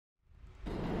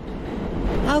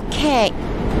Okay.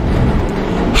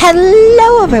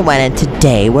 Hello everyone, and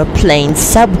today we're playing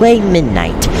Subway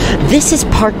Midnight. This is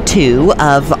part 2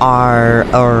 of part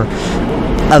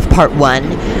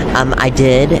 1 I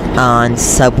did on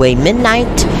Subway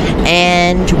Midnight,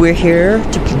 and we're here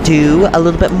to do a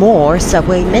little bit more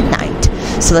Subway Midnight.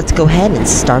 So let's go ahead and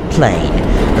start playing.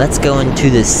 Let's go into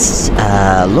this,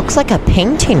 looks like a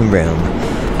painting room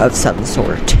of some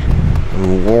sort.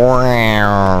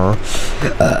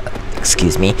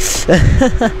 Excuse me.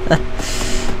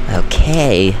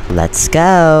 Okay, let's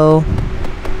go.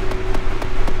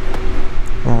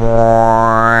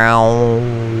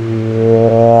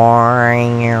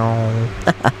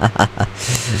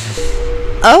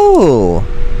 Oh!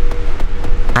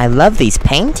 I love these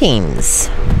paintings.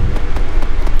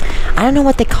 I don't know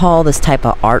what they call this type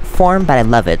of art form, but I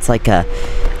love it. It's like a...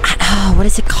 Oh, what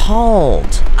is it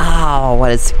called? Oh,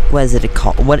 what is it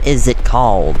called? What is it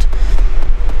called?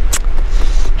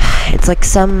 It's like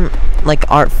some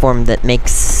art form that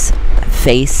makes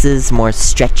faces more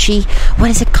stretchy. What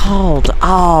is it called?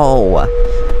 Oh,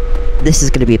 this is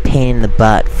gonna be a pain in the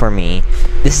butt for me.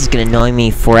 This is gonna annoy me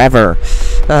forever.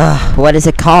 What is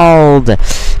it called?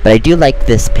 But I do like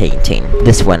this painting.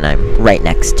 This one I'm right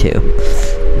next to.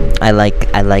 I like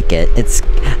it.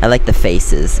 I like the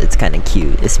faces. It's kind of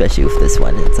cute, especially with this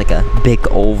one. It's like a big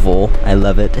oval. I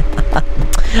love it.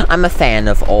 I'm a fan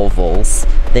of ovals.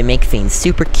 They make things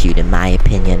super cute, in my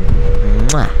opinion.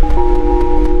 Mwah.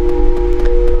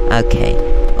 Okay.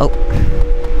 Oh,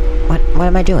 what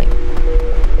am I doing?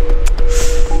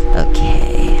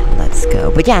 Okay, let's go.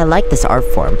 But yeah, I like this art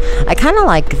form. I kind of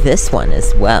like this one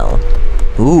as well.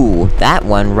 Ooh, that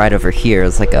one right over here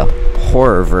is like a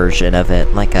horror version of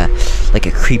it, like a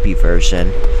creepy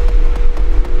version.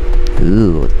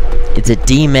 Ooh, it's a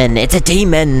demon. It's a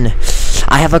demon.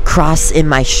 I have a cross in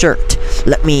my shirt.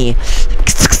 Let me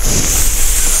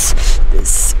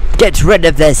get rid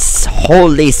of this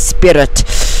Holy Spirit.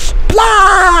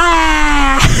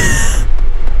 Blah!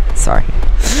 Sorry.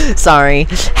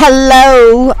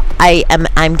 Hello.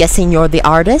 I'm guessing you're the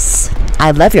artist.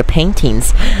 I love your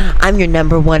paintings. I'm your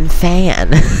 #1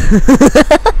 fan.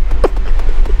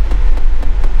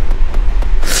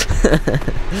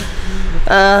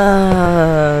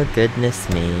 Oh, goodness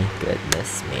me.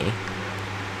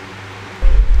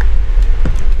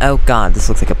 Oh god, this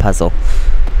looks like a puzzle.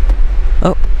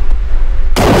 Oh.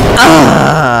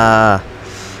 Ah!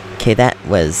 Okay, that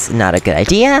was not a good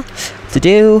idea to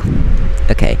do.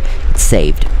 Okay, it's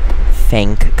saved.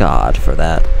 Thank God for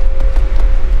that.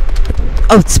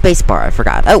 Oh, it's spacebar, I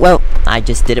forgot. Oh, well, I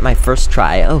just did it my first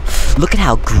try. Oh, look at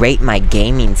how great my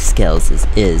gaming skills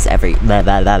is everyone.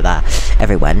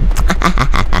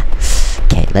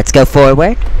 Okay, let's go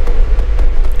forward.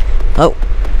 Oh.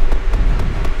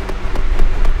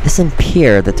 Doesn't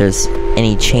appear that there's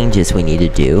any changes we need to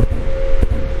do.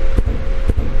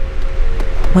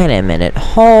 Wait a minute,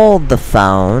 hold the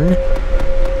phone.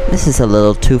 This is a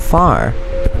little too far.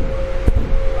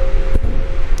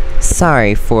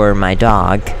 Sorry for my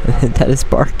dog that is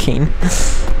barking.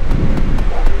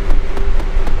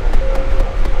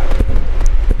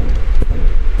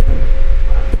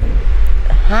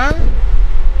 Huh?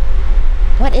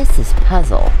 What is this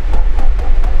puzzle?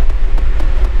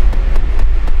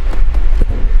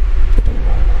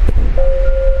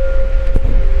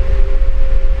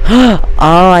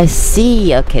 Oh, I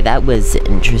see. Okay, that was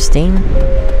interesting.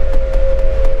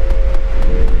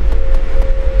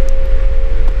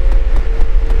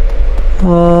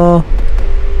 Oh.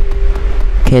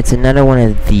 Okay, it's another one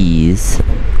of these.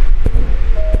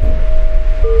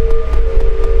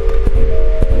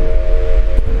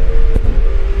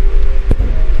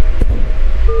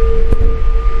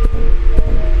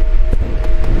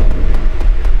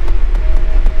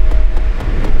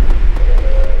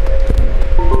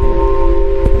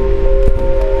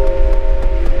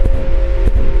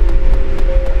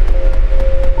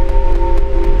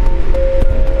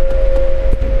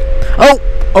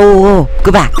 Oh,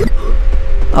 go back.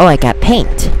 Oh, I got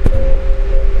paint.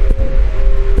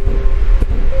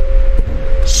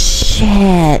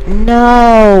 Shit,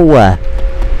 no.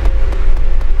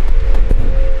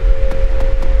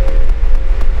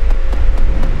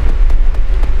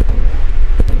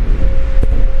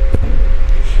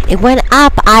 It went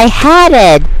up. I had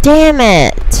it. Damn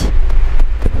it.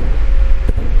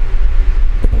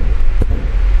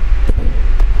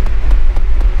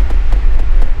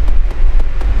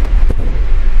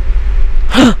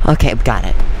 Okay, got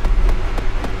it.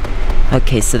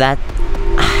 Okay, so that...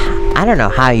 I don't know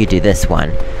how you do this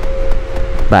one.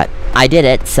 But I did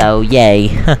it, so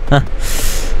yay.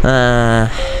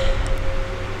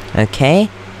 Okay.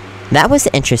 That was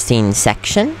an interesting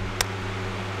section.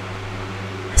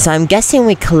 So I'm guessing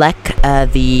we collect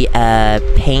the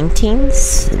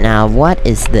paintings. Now, what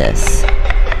is this?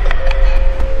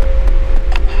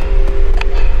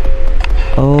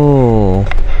 Oh.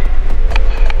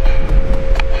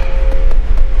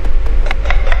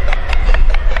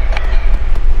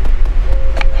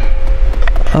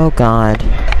 Oh God.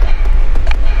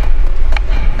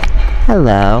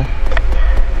 Hello.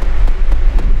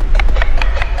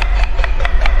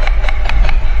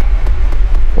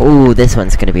 Ooh, this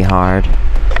one's gonna be hard.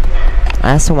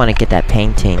 I also want to get that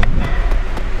painting.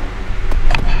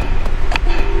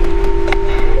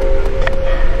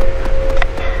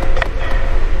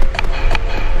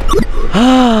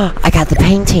 I got the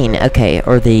painting. Okay,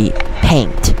 or the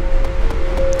paint.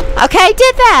 Okay, I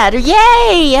did that!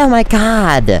 Yay! Oh my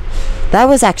god. That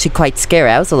was actually quite scary.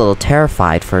 I was a little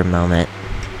terrified for a moment.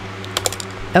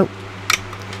 Oh.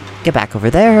 Get back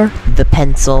over there. The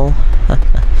pencil.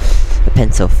 The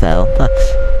pencil fell.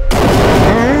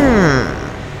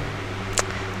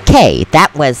 Okay,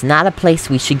 that was not a place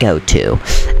we should go to.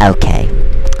 Okay.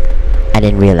 I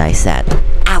didn't realize that.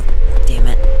 Ow! Damn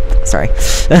it. Sorry.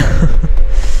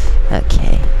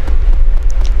 Okay.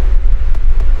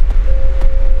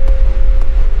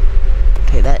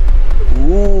 Okay, that...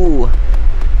 Ooh.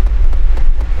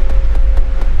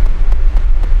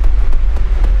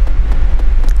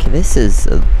 Okay, this is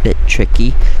a bit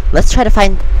tricky. Let's try to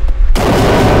find...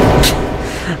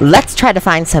 Let's try to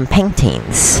find some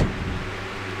paintings.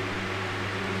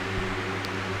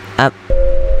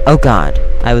 Oh god.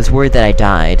 I was worried that I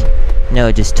died. No,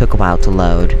 it just took a while to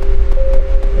load.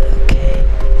 Okay.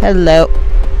 Hello.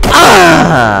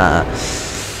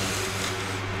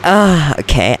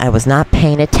 Okay, I was not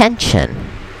paying attention.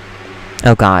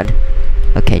 Oh god.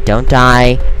 Okay, don't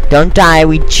die. Don't die,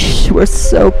 we're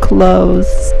so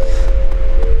close.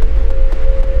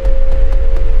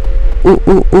 Ooh,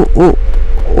 ooh, ooh, ooh.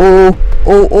 Ooh,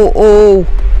 ooh, ooh, ooh.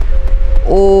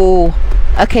 Ooh.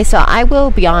 Okay, so I will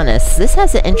be honest, this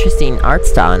has an interesting art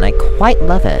style, and I quite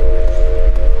love it.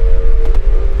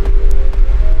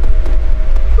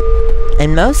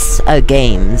 In most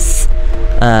games,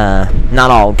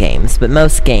 not all games, but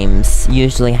most games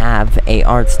usually have a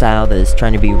art style that is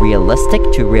trying to be realistic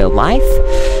to real life,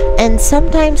 and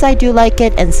sometimes I do like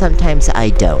it, and sometimes I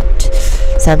don't.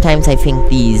 Sometimes I think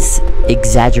these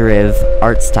exaggerative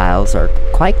art styles are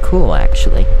quite cool,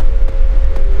 actually.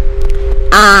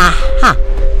 Aha!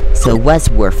 So it was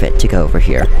worth it to go over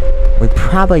here. We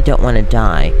probably don't want to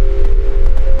die.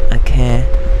 Okay.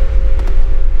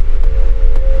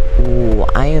 Ooh,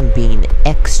 I am being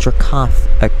extra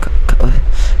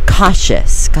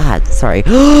cautious. God, sorry.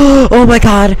 Oh my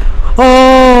god!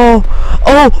 Oh!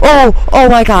 Oh! Oh! Oh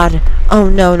my god! Oh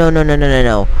no, no, no, no, no, no,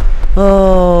 no.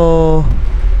 Oh...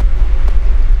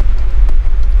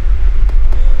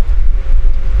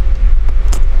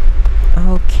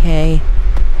 Okay.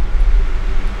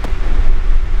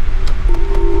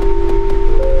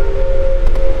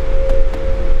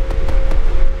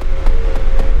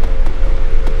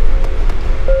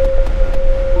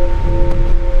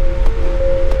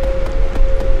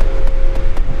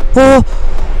 Oh!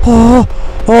 Oh!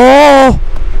 Oh!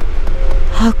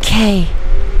 Okay.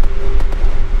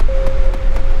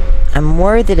 I'm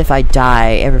worried that if I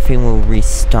die, everything will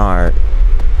restart.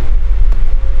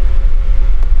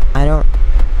 I don't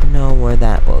know where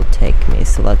that will take me,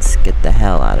 so let's get the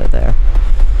hell out of there.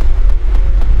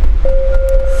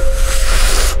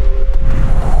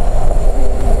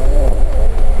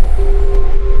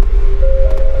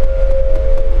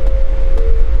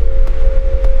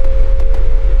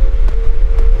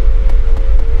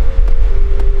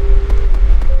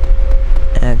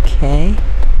 Okay.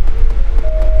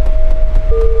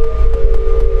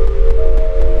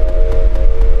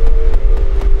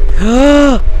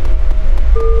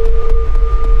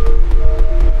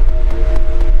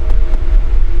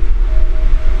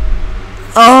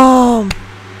 Oh!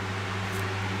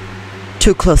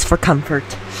 Too close for comfort.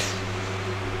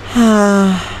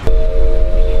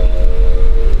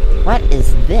 What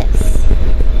is this?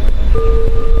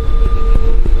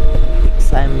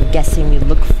 So I'm guessing we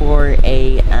look for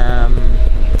a,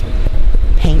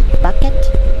 paint bucket?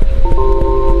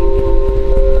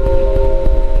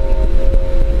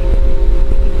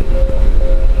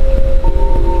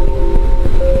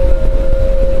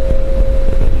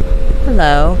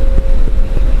 Hello.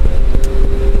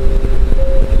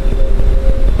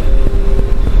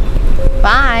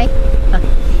 Bye!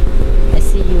 I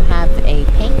see you have a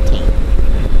painting.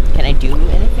 Can I do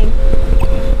anything?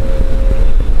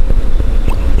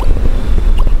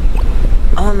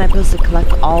 Oh, am I supposed to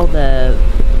collect all the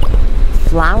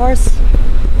flowers?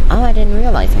 Oh, I didn't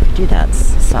realize I could do that.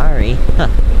 Sorry. Huh.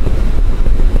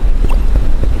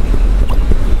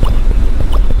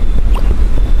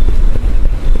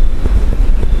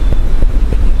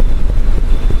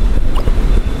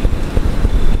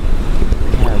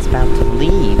 I was about to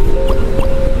leave.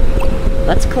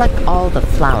 Let's collect all the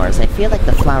flowers. I feel like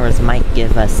the flowers might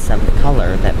give us some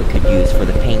color that we could use for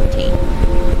the painting.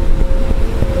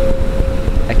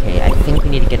 Okay, I think we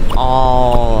need to get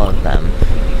all of them.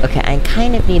 Okay, I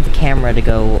kind of need the camera to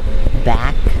go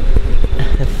back.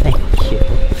 Thank you.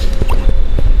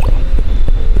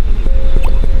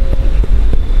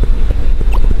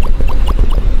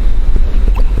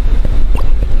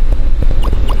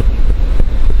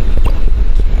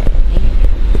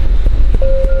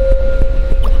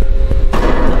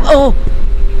 Oh!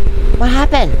 What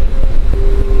happened?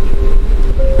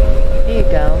 Here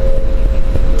you go.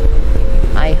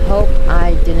 I hope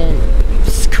I didn't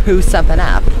screw something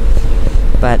up.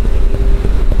 But...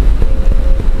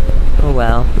 oh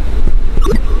well.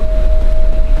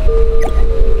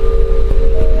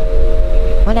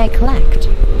 What did I collect?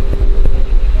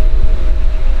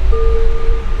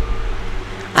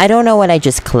 I don't know what I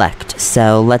just collect,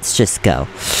 so let's just go.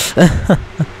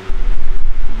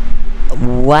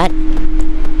 What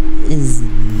is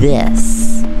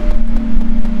this?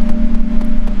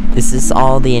 Is this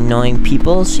all the annoying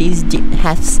people she's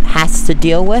has to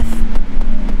deal with?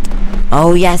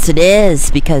 Oh yes it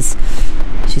is, because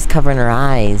she's covering her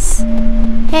eyes.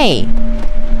 Hey,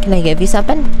 can I give you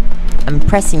something? I'm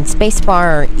pressing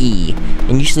spacebar or E,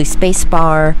 and usually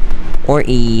spacebar or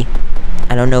E.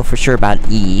 I don't know for sure about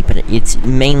E, but it's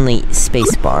mainly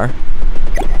spacebar.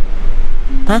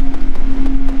 Huh?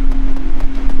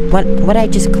 What I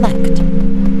just collect?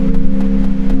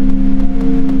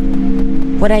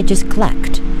 What I just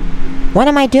collect? What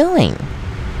am I doing?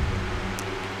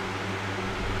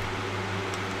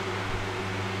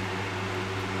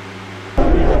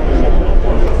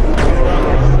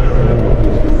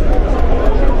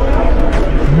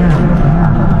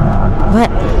 What?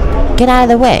 Get out of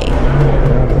the way.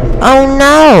 Oh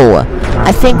no!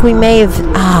 I think we may have...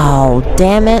 oh,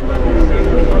 damn it.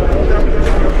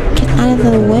 Get out of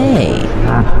the way.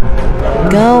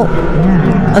 Go.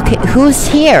 Okay, who's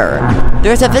here?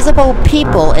 There's invisible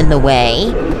people in the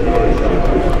way.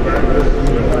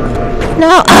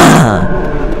 No.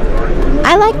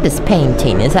 I like this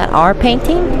painting. Is that our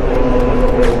painting?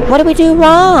 What did we do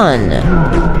wrong?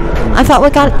 I thought we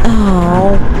got...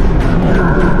 oh.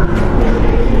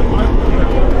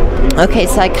 Okay,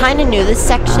 so I kind of knew this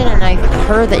section, and I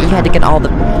heard that you had to get all the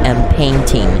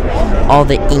painting, all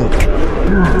the ink.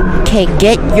 Okay,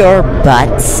 get your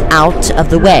butts out of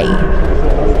the way.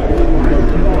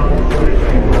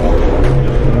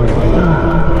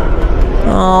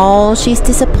 Oh, she's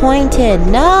disappointed.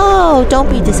 No, don't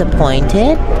be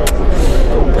disappointed.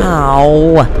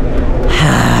 Oh.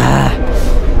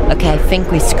 Okay, I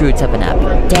think we screwed something up.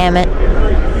 Damn it.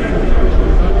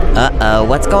 Uh-oh,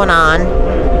 what's going on?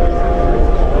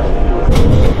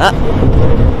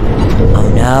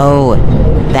 Oh no.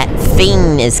 That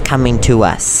thing is coming to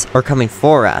us. Or coming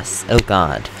for us. Oh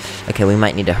god. Okay, we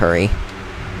might need to hurry.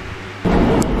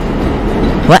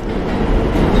 What?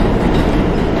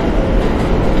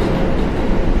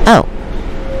 Oh.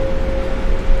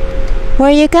 Where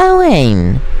are you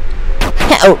going?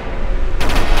 Oh.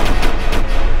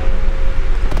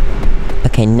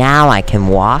 Okay, now I can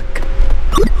walk.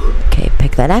 Okay,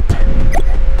 pick that up.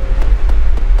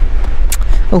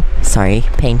 Oh, sorry,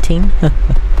 painting.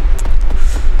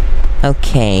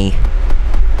 Okay.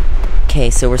 Okay,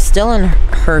 so we're still in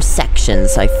her section,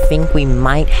 so I think we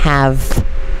might have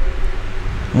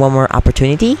one more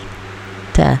opportunity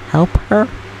to help her.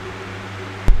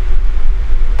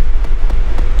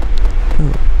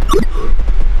 Ooh.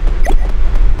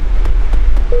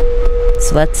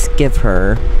 So let's give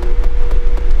her...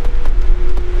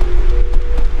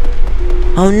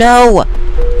 oh no!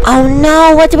 Oh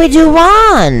no, what did we do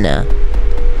wrong?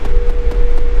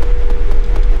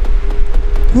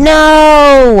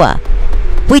 No!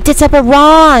 We did something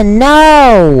wrong!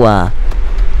 No!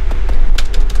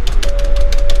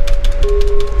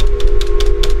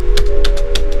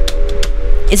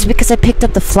 Is it because I picked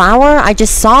up the flower? I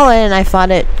just saw it and I thought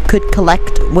it could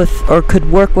collect with, or could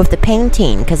work with the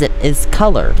painting, because it is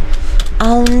color.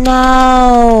 Oh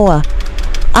no!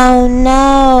 Oh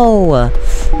no!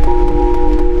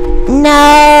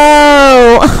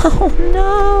 No! Oh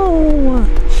no!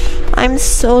 I'm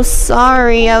so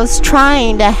sorry. I was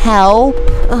trying to help.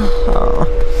 Oh.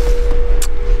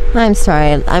 I'm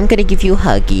sorry. I'm gonna give you a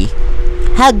huggy.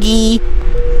 Huggy!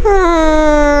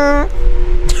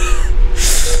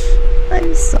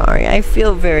 I'm sorry. I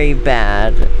feel very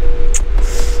bad.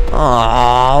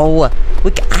 Oh,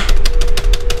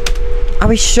 are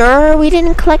we sure we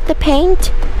didn't collect the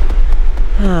paint?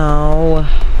 Oh,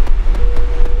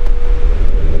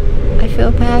 I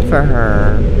feel bad for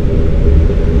her.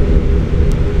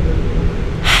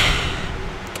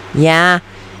 Yeah,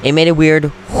 it made a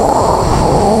weird.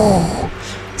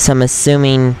 So I'm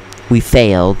assuming we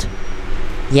failed.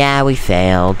 Yeah, we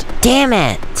failed. Damn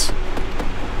it!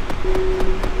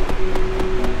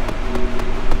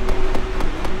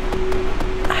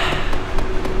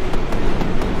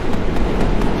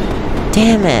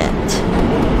 Damn it.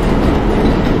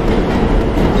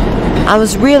 I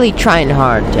was really trying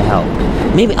hard to help.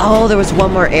 Maybe, oh, there was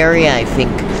one more area, I think.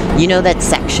 You know that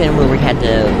section where we had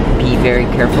to be very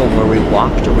careful where we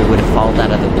walked or we would have fallen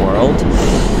out of the world?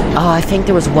 Oh, I think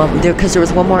there was one, because there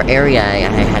was one more area I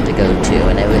had to go to,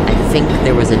 and I think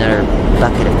there was another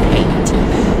bucket of paint.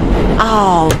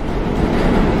 Oh!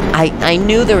 I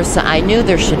knew there was, I knew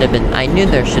there should have been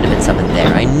something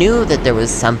there. I knew that there was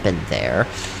something there.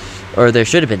 Or there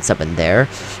should have been something there.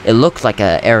 It looked like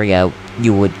an area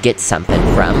you would get something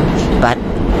from, but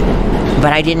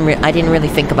I didn't really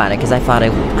think about it because I thought I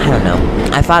don't know.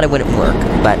 I thought it wouldn't work,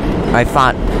 but I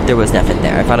thought there was nothing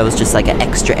there. I thought it was just like an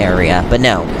extra area, but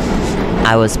no.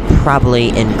 I was probably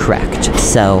incorrect.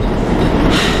 So,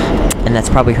 and that's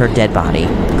probably her dead body.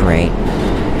 Great.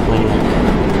 Wait a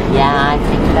minute. Yeah, I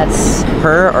think that's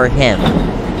her or him.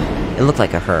 It looked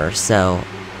like a her, so,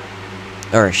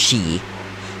 or a she.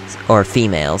 Or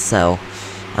female, so...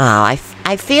 Oh,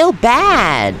 I feel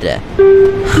bad!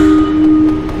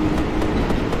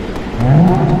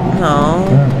 Oh.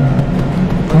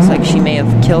 Looks like she may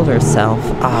have killed herself.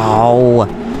 Oh.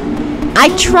 I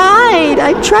tried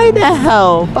to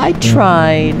help! I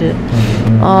tried!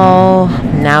 Oh,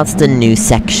 now it's the new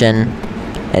section.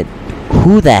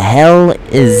 Who the hell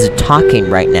is talking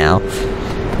right now?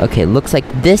 Okay, looks like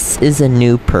this is a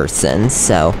new person,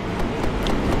 so...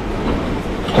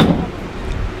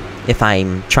 If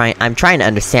I'm trying to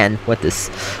understand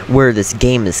where this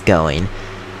game is going.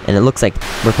 And it looks like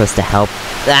we're supposed to help.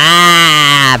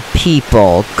 Ah,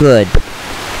 people, good.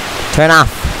 Turn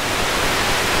off.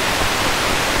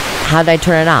 How did I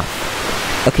turn it off?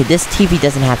 Okay, this TV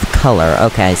doesn't have color.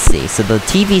 Okay, I see. So the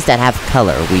TVs that have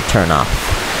color, we turn off.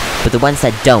 But the ones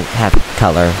that don't have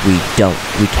color, we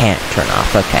can't turn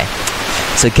off. Okay.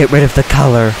 So get rid of the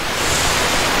color.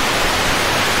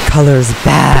 Color's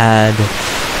bad.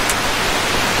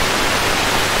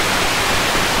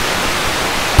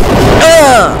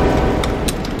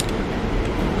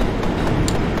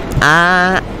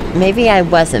 Maybe I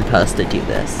wasn't supposed to do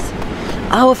this.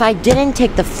 Oh, if I didn't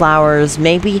take the flowers,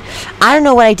 maybe... I don't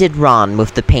know what I did wrong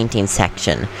with the painting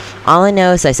section. All I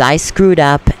know is I screwed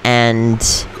up, and...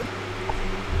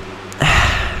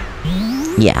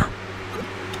 yeah.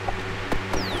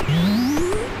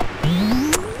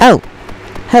 Oh!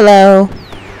 Hello!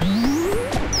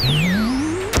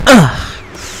 Ugh.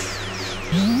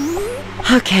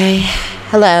 Okay.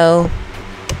 Hello.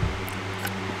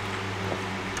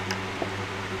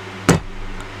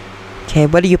 Okay,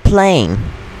 what are you playing?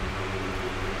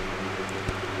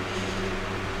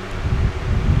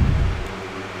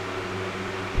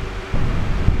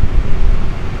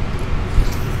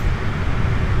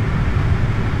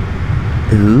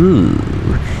 Ooh.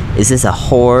 Is this a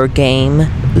horror game?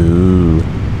 Ooh.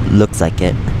 Looks like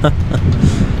it.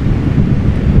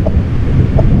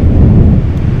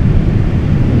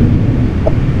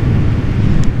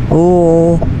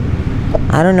 Ooh.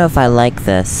 I don't know if I like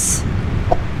this.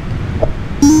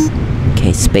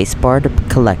 Okay, spacebar to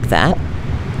collect that.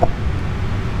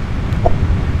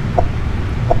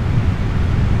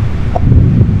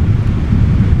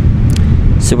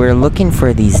 So we're looking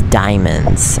for these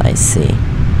diamonds, I see.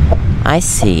 I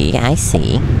see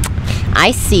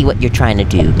what you're trying to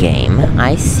do, game.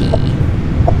 I see.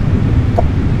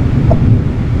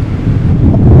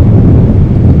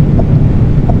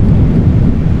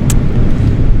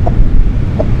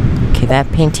 Okay,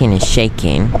 that painting is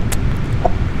shaking.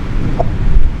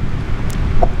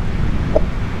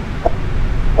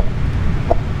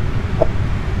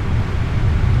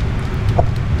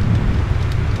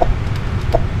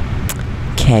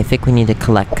 Okay, I think we need to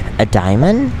collect a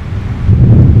diamond.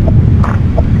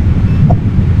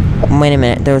 Wait a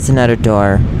minute, there was another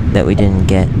door that we didn't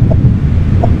get.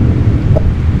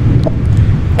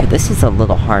 Okay, this is a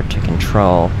little hard to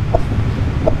control.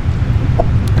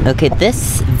 Okay,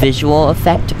 this visual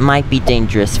effect might be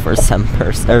dangerous for some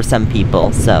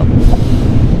people, so...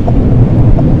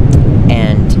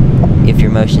 And if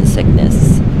you're motion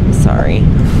sickness, sorry.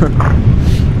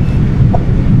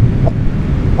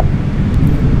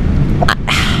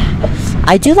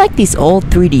 I do like these old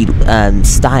 3D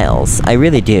styles. I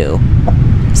really do.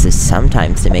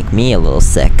 Sometimes they make me a little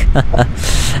sick.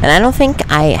 And I don't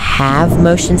think I have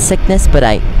motion sickness, but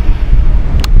I...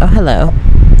 Oh, hello.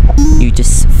 You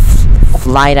just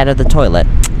flied out of the toilet.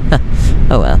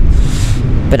 Oh well.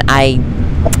 But I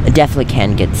definitely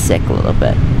can get sick a little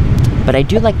bit. But I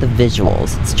do like the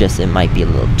visuals. It's just, it might be a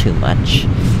little too much.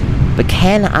 But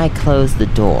can I close the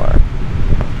door?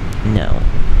 No.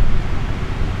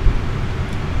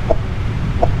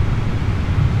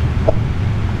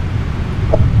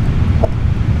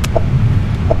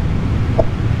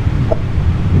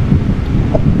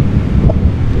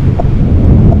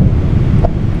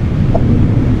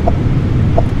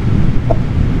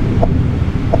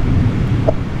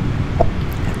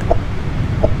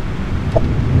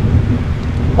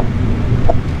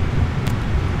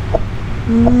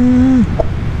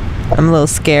 I'm a little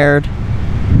scared.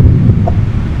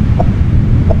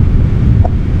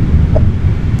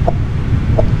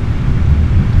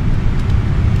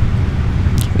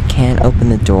 We can't open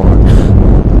the door.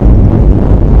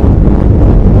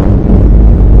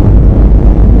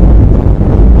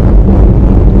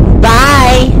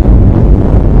 Bye!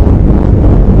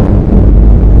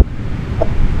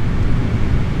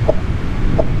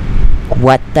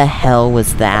 What the hell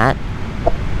was that?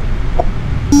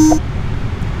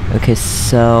 Okay,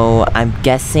 so I'm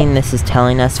guessing this is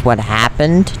telling us what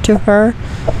happened to her.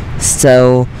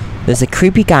 So there's a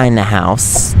creepy guy in the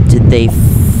house.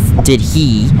 Did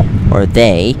he or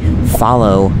they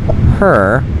follow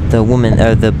her, the woman,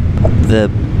 or the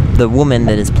woman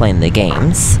that is playing the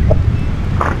games?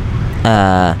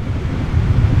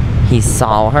 He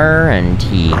saw her and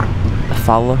he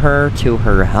followed her to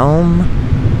her home.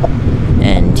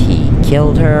 And he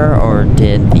killed her, or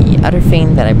did the other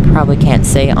thing that I probably can't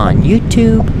say on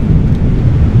YouTube.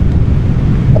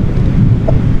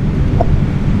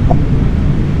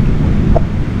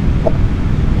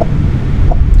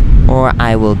 Or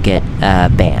I will get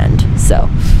banned, so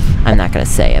I'm not gonna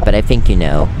say it, but I think you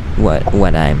know what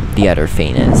the other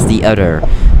thing is. The other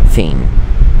thing.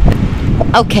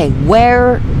 Okay,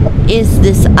 where is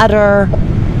this other...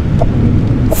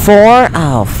 4?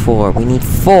 Oh, 4. We need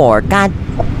 4. God.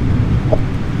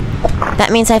 That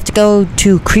means I have to go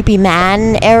to Creepy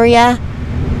Man area?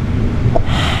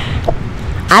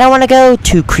 I don't want to go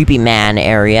to Creepy Man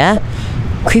area.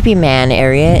 Creepy Man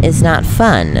area is not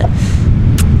fun.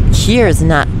 Here is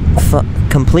not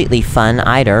completely fun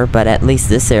either, but at least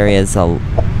this area is a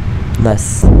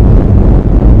less...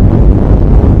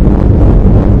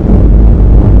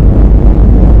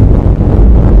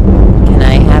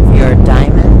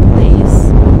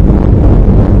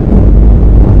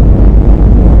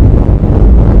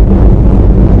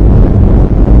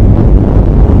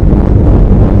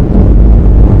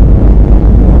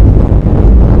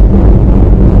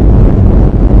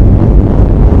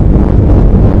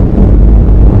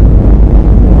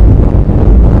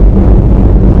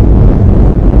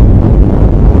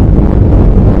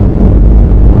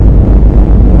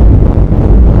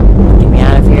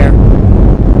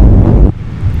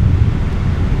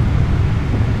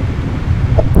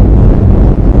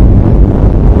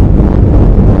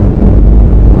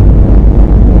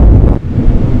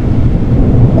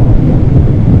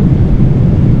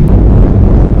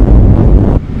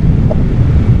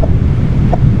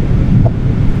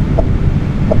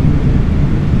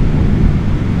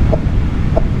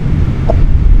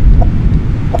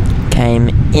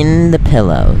 in the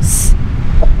pillows.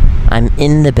 I'm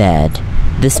in the bed.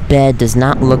 This bed does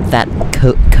not look that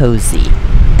cozy,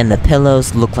 and the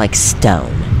pillows look like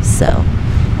stone, so...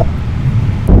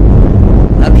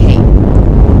 Okay.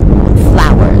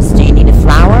 Flowers. Do you need a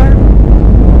flower?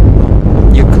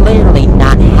 You're clearly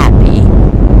not happy.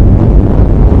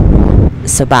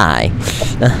 So bye.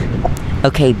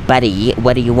 Okay, buddy,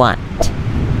 what do you want?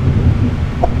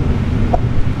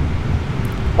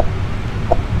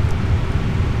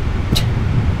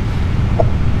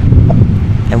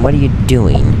 And what are you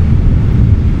doing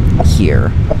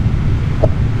here?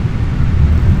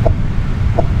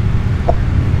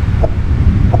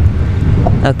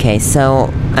 Okay,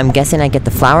 so I'm guessing I get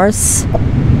the flowers?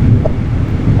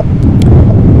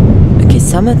 Okay,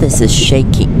 some of this is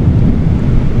shaky.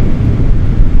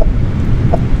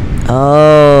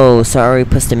 Oh, so are we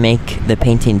supposed to make the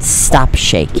painting stop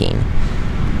shaking?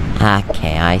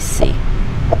 Okay, I see.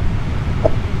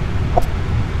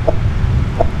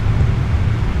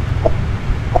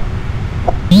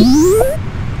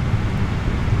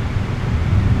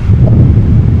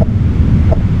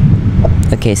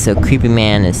 Okay, so Creepy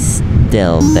Man is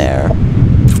still there.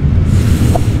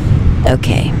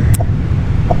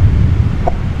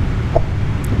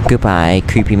 Goodbye,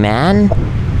 creepy man.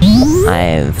 I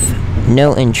have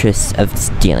no interest of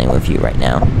dealing with you right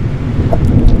now.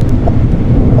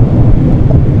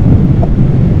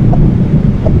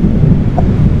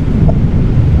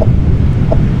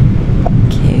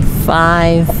 Okay,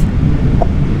 5.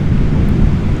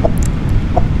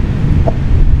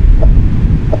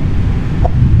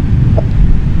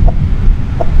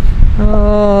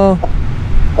 Oh.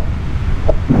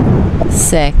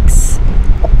 6.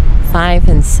 5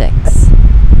 and 6.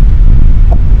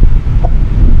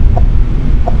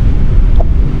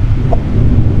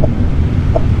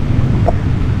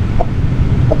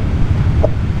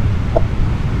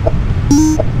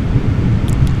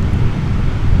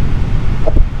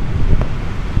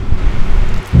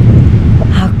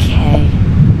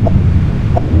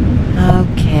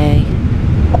 Okay.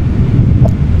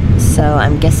 So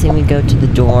I'm guessing we go to the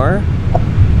door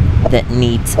that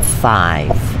needs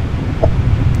 5.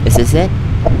 Is this it?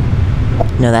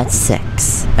 No, that's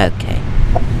 6. Okay.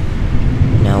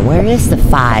 Now, where is the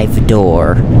 5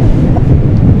 door?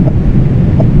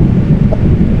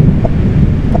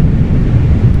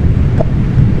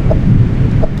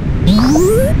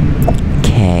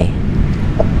 Okay.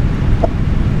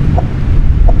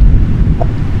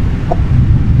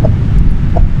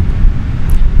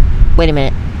 Wait a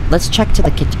minute. Let's check to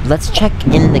the kitchen. Let's check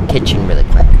in the kitchen really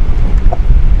quick.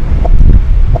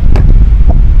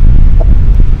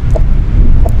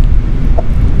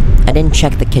 I didn't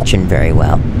check the kitchen very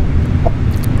well.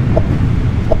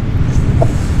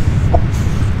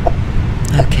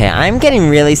 Okay, I'm getting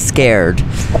really scared.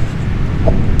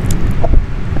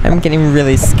 I'm getting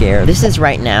really scared. This is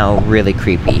right now really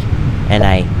creepy, and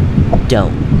I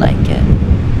don't like it.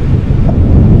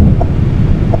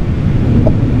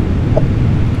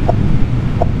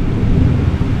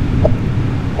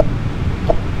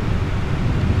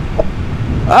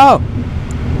 Oh!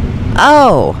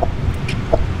 Oh!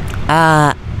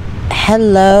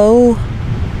 Hello?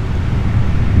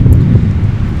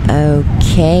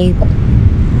 Okay.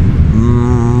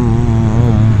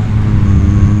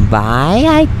 Bye,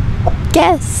 I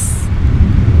guess.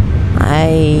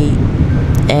 I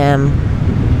am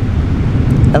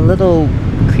a little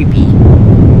creepy.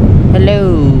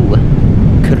 Hello,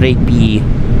 creepy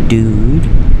dude.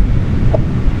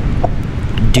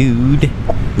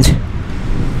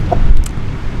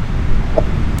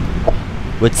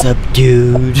 What's up,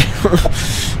 dude?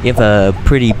 You have a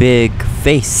pretty big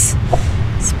face.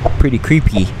 It's pretty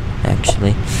creepy,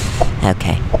 actually.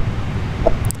 Okay.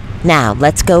 Now,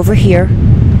 let's go over here.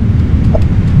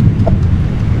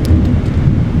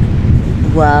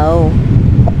 Whoa.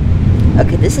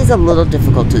 Okay, this is a little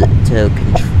difficult to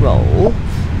control,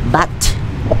 but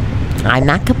I'm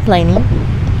not complaining.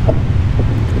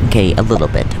 Okay, a little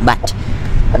bit, but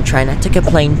I'm trying not to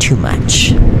complain too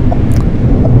much.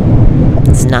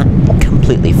 It's not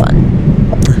completely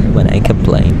fun when I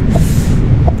complain.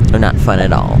 Or not fun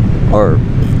at all. Or,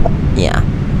 yeah.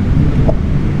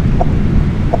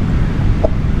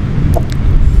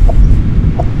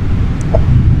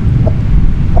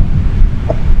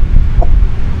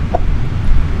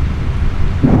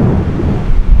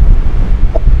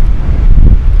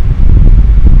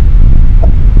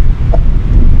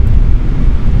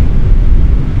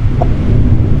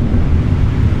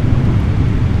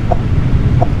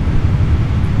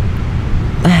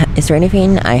 Is there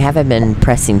anything? I haven't been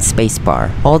pressing spacebar.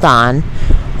 Hold on.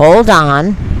 Hold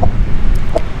on.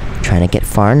 Trying to get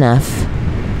far enough.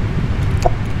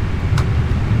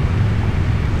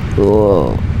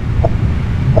 Whoa.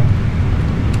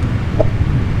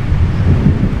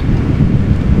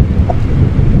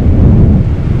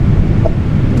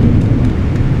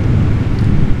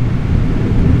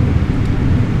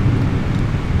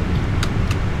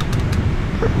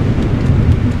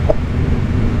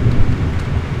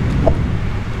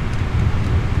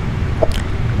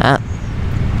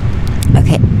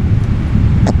 Okay.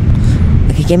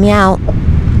 Okay, get me out.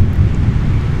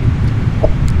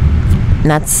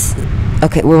 That's...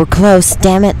 Okay, we were close.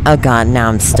 Damn it. Oh god, now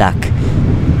I'm stuck.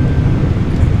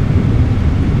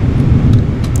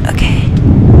 Okay.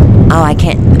 Oh, I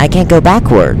can't go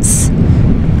backwards.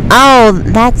 Oh,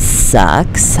 that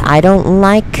sucks. I don't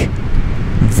like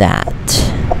that.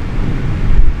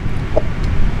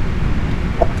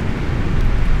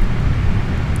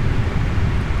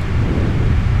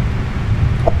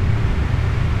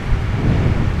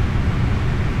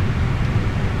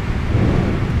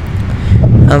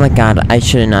 Oh my god, I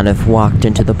should not have walked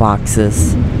into the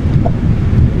boxes.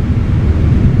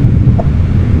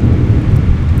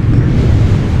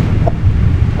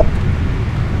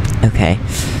 Okay.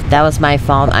 That was my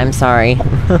fault, I'm sorry.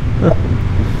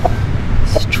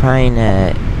 Just trying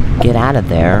to get out of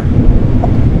there.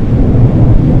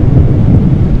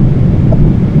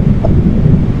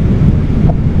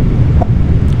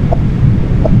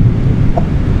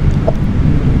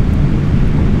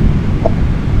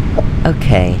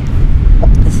 Okay,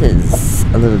 this is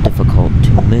a little difficult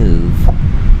to move.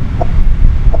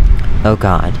 Oh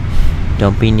god,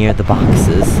 don't be near the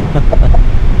boxes.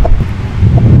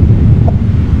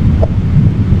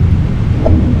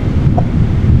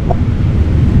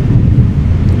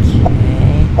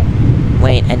 Okay.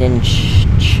 Wait, I didn't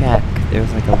check. There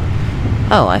was like a...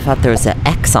 Oh, I thought there was an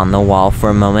X on the wall for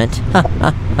a moment.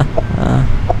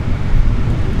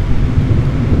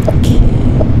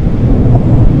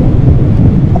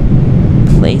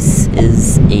 Place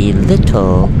is a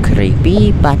little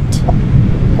creepy, but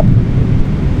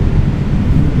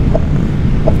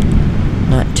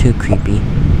not too creepy.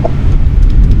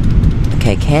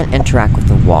 Okay, can't interact with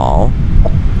the wall.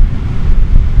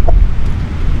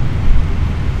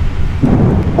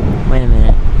 Wait a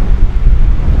minute.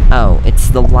 Oh, it's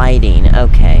the lighting.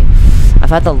 Okay. I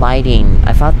thought the lighting...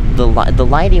 the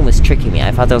lighting was tricking me.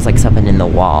 I thought there was like something in the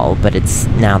wall, but it's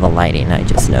now the lighting I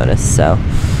just noticed, so...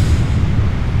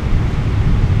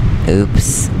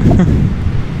 Oops.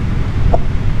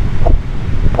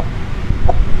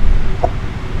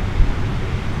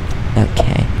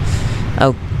 Okay.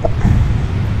 Oh.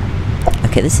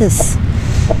 Okay, this is...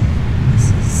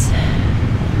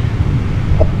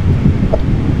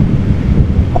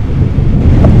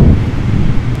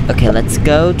 Okay, let's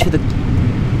go to the...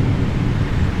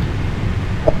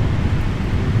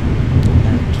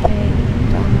 Okay,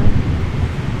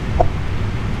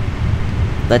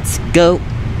 let's go.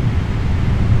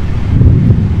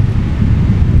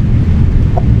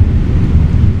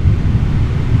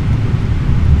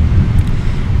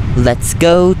 Let's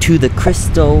go to the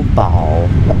crystal ball.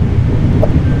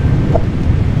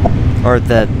 Or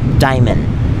the diamond.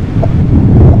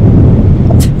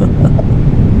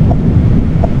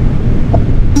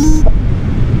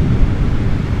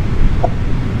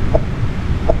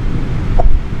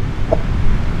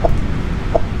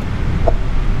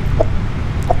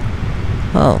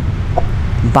 Oh.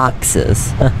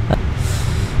 Boxes.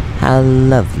 How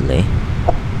lovely.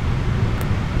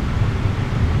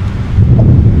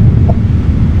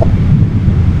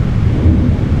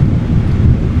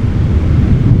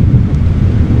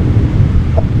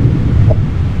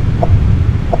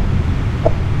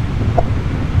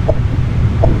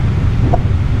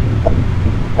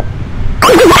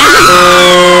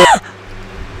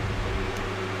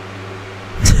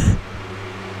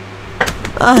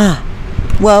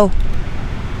 Well,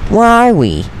 where are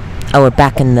we? Oh, we're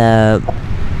back in the...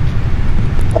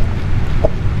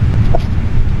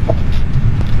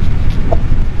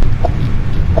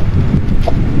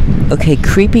 Okay,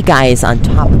 creepy guy is on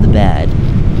top of the bed.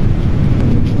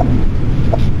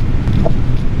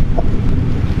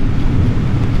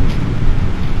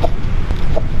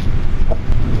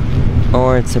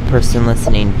 Or it's a person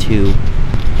listening to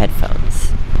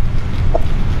headphones.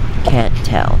 Can't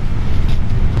tell.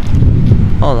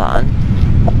 Hold on.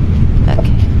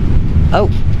 Okay. Oh!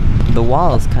 The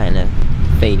wall is kind of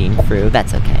fading through.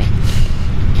 That's okay.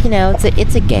 You know,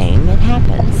 it's a game. It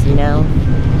happens, you know?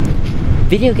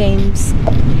 Video games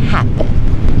happen.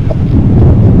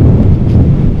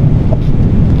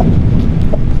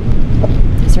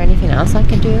 Is there anything else I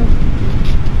can do?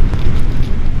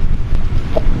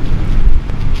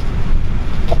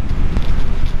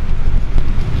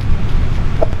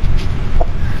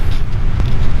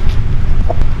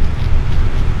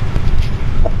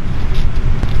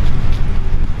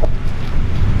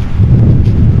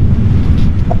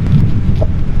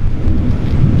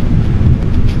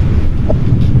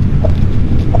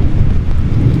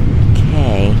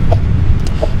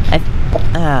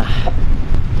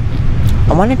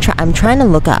 I'm trying to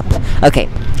look up. Okay,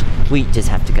 we just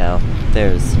have to go.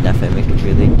 There's nothing we could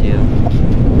really do.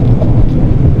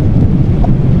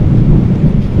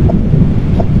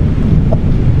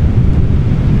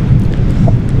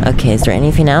 Okay, is there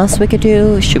anything else we could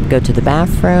do? Should we go to the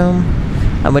bathroom?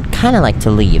 I would kind of like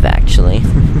to leave, actually.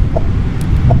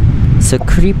 So,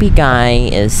 creepy guy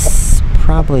is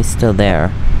probably still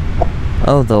there.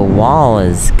 Oh, the wall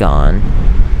is gone.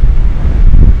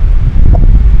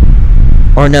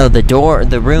 Or no, the door,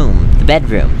 the room, the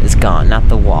bedroom is gone, not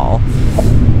the wall.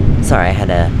 Sorry, I had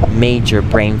a major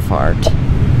brain fart.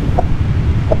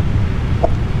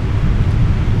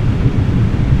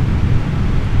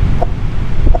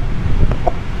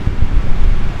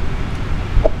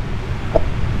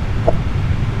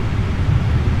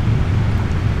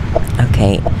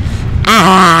 Okay.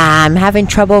 I'm having having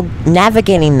trouble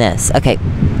navigating this. Okay.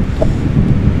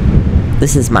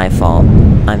 This is my fault.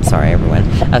 I'm sorry, everyone.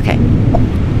 Okay.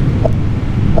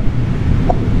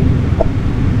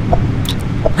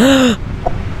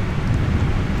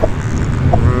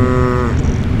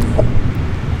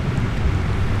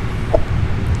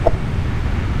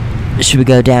 Should we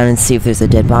go down and see if there's a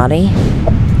dead body?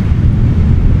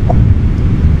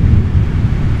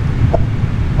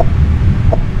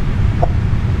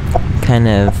 Kind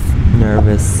of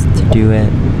nervous to do it.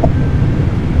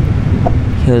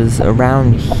 Because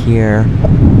around here...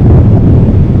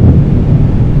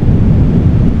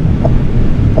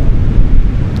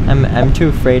 I'm too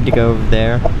afraid to go over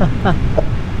there.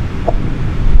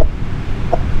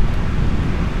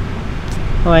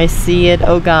 Oh, I see it.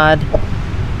 Oh, God.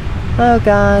 Oh,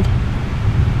 God.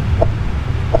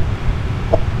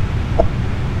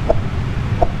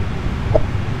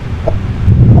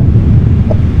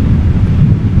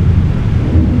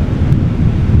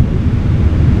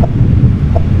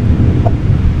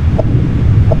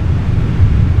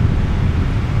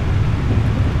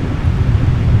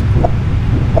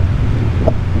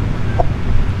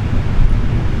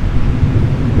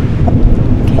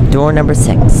 Door number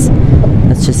 6.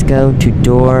 Let's just go to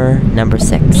door number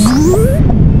 6.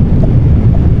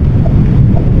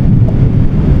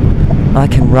 Oh, I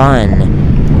can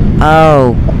run.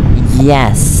 Oh,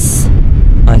 yes.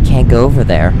 Oh, I can't go over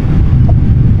there.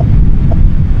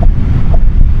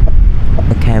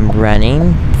 Okay, I'm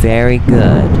running. Very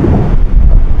good.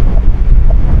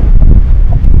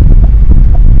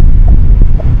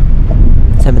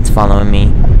 Someone's following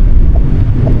me.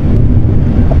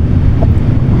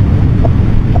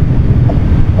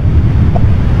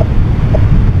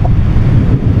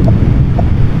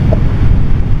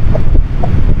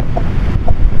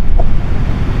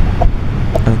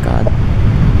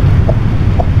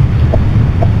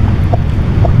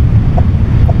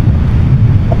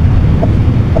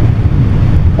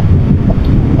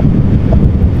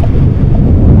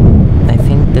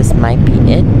 Might be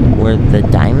it, where the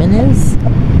diamond is?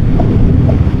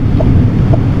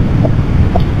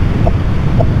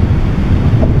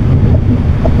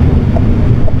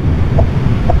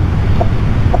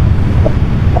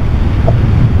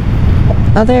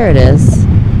 Oh, there it is.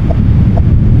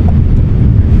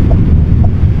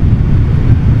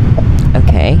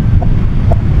 Okay.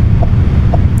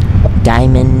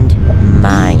 Diamond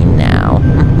mine now.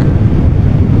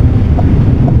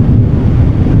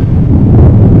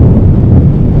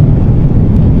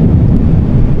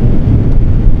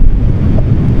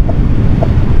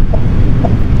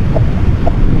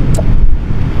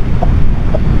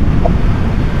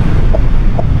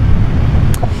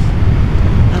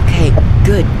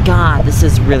 Good God, this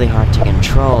is really hard to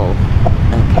control.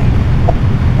 Okay.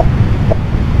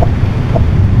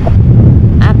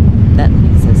 Ah, that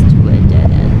leads us to a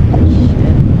dead end.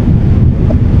 Shit.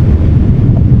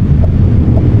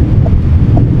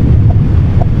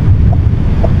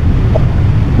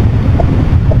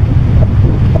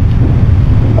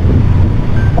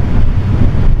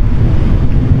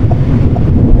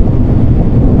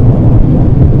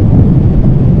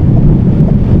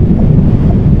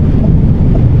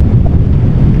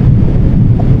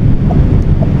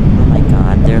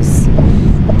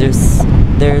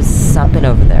 There's something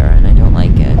over there, and I don't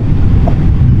like it.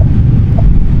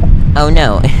 Oh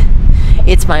no,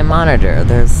 it's my monitor.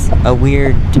 There's a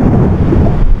weird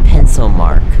pencil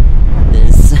mark.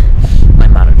 My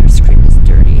monitor screen is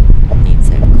dirty. It needs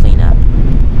a cleanup.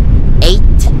 8?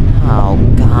 Oh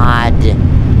God.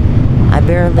 I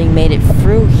barely made it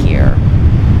through here.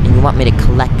 And you want me to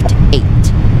collect 8?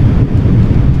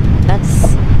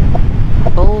 That's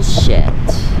bullshit.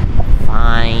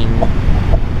 Fine.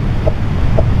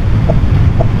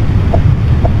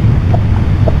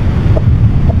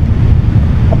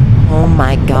 Oh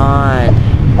my God.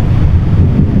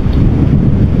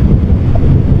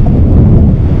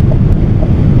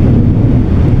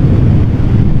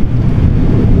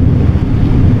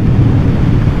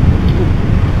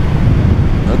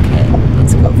 Okay,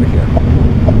 let's go over here.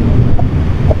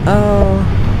 Oh.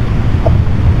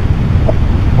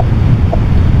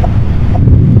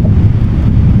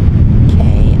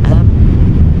 Okay,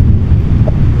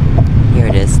 here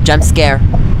it is. Jump scare.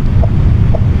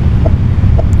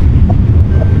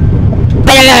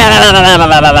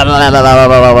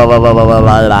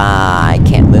 I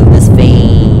can't move this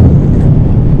vein.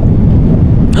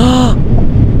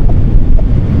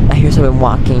 I hear someone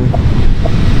walking.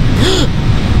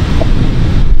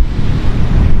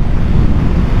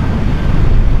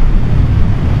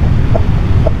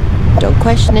 Don't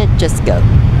question it, just go.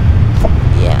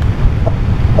 Yeah.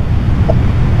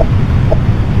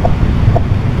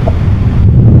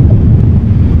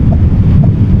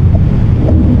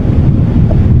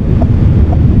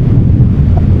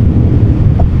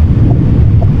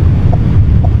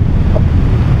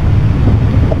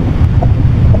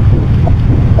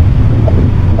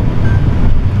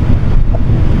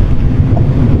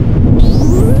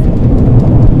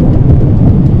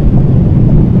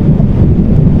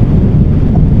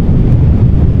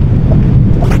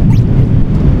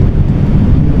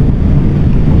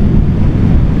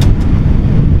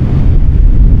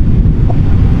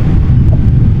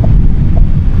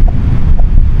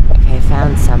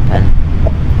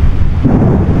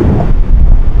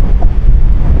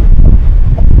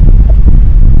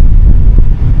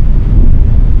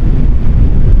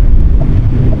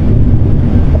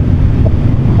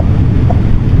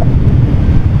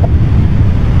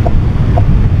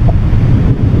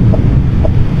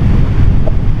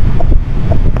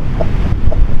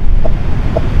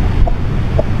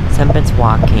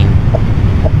 walking.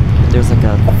 There's like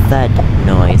a thud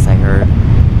noise I heard.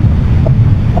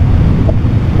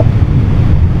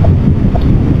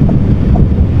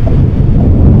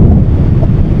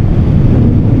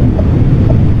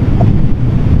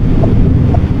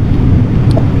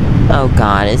 Oh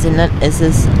god, is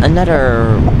this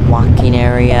another walking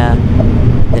area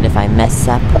that if I mess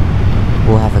up,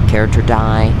 we'll have a character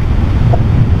die?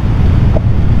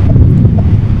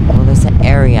 Well, there's an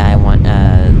area I want,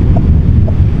 I'm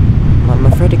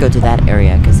afraid to go to that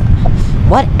area, because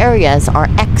what areas are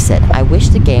exit? I wish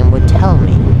the game would tell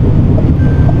me.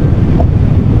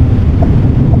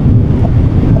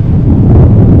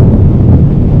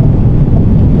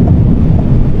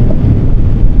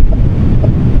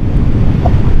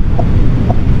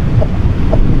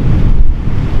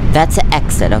 That's an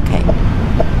exit, okay.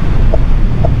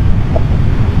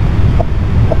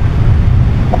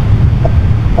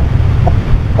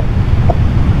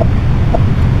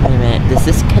 Wait a minute, does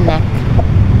this connect?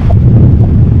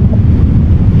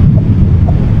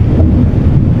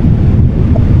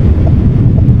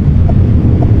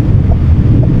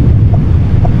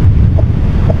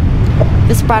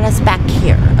 This brought us back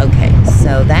here. Okay,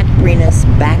 so that bring us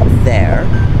back there.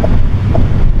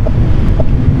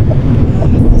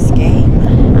 This game,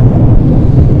 I'm a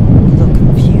little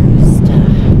confused.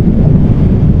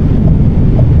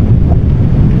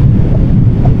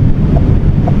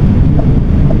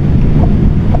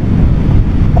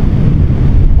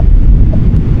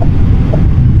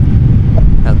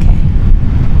 Okay.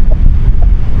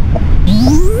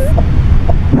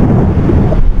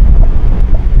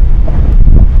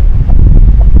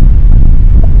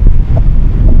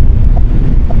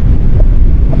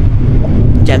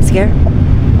 Jump scare?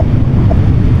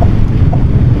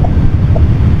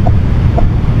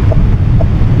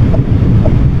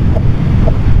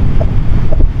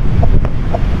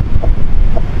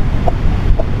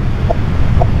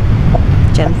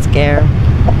 Jump scare.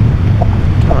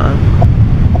 Come on.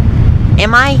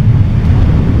 Am I?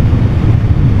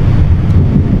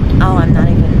 Oh, I'm not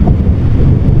even.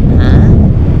 Huh?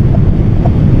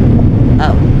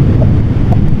 Oh.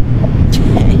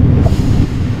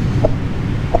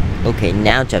 Okay,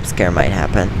 now jump scare might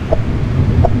happen.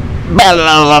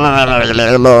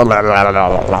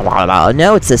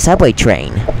 No, it's a subway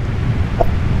train.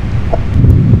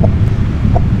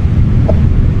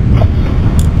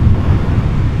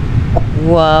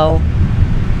 Whoa.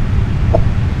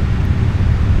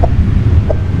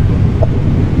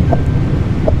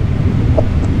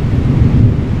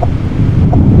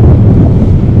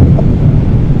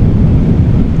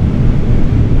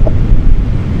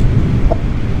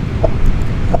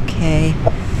 Okay.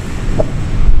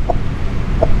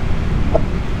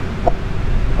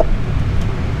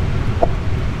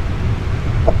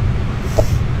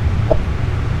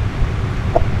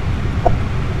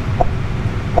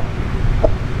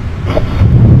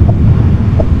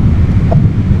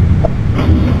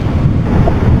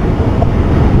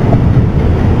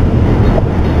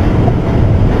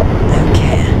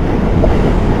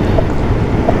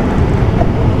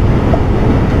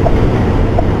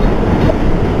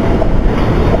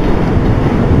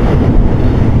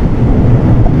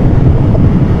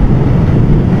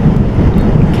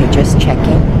 Just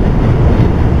checking.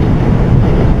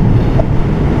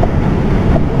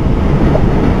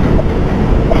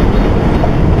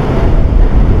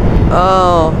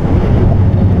 Oh.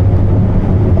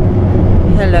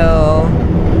 Hello.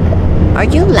 Are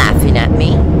you laughing at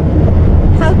me?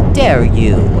 How dare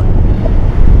you?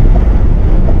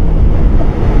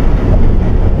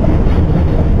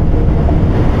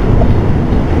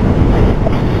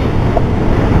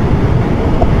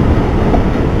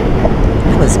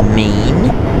 That was mean.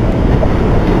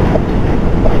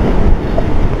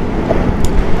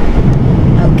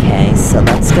 Okay, so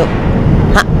let's go.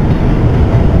 Huh.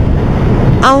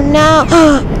 Oh no!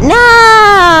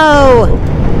 No!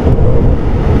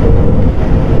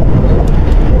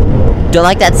 Don't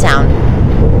like that sound.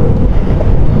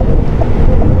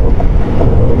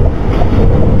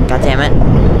 God damn it.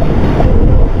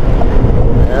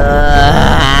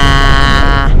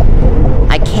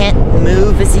 I can't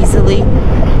move as easily.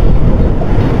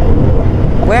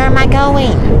 Where am I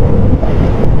going?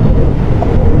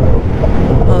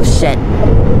 Oh shit.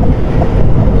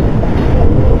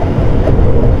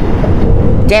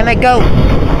 Damn it, go!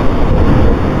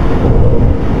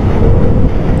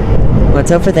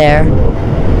 What's over there?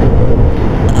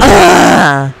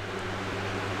 Ah!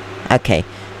 Okay.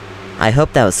 I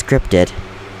hope that was scripted.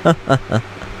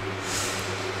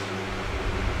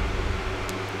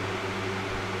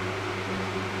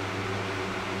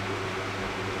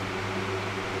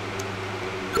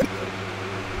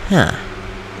 Huh.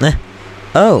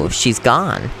 Oh, she's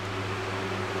gone.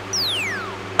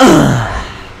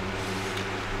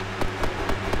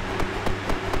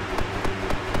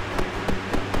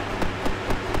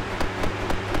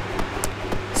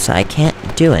 So I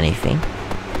can't do anything.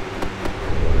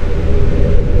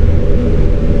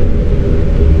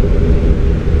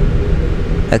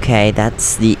 Okay,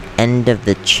 that's the end of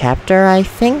the chapter, I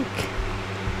think?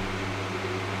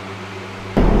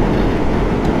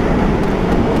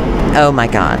 Oh my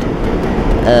god.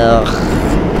 Ugh.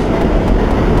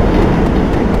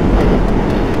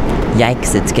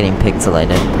 Yikes, it's getting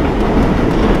pixelated.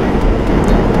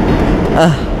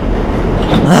 Ugh.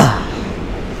 Ugh.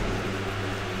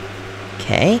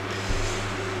 Okay.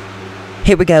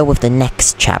 Here we go with the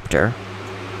next chapter.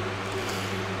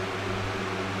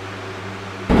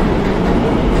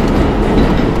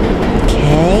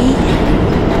 Okay.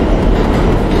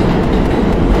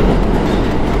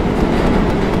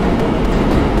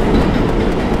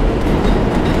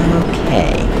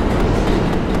 Okay.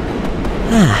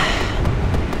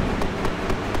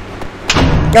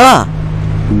 Ah!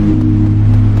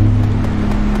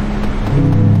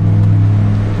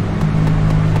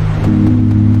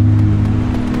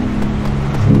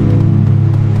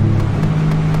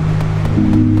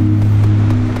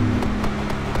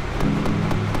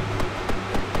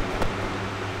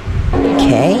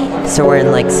 Okay, so we're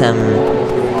in like some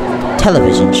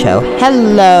television show.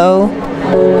 Hello!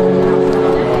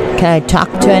 Can I talk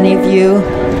to any of you?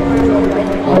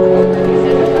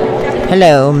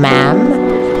 Hello, ma'am?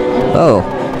 Oh,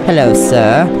 hello,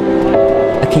 sir.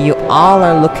 Okay, you all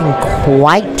are looking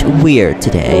quite weird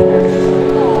today.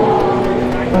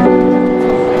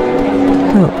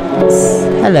 Oh,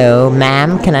 hello,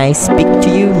 ma'am. Can I speak to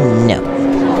you? No.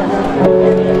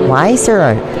 Why is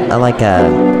there like a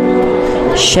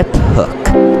ship hook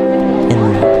in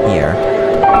here?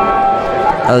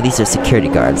 Oh, these are security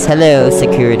guards. Hello,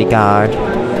 security guard.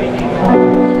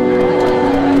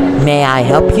 May I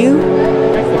help you?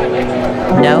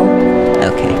 No?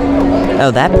 Okay.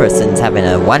 Oh, that person's having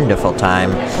a wonderful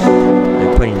time.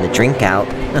 They're putting the drink out.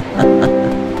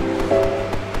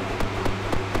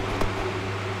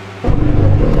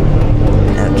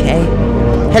 Okay.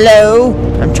 Hello?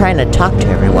 I'm trying to talk to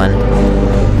everyone.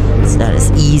 It's not as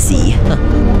easy.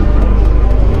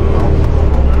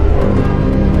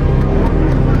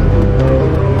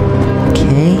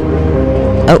 Okay.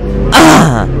 Oh.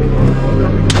 Ah!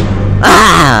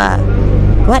 Ah!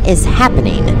 What is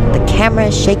happening? The camera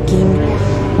is shaking.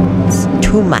 It's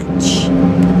too much.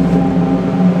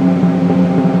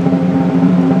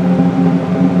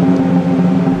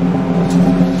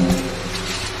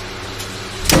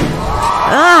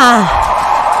 Ah!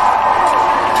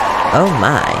 Oh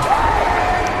my.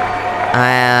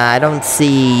 I don't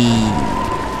see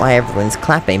why everyone's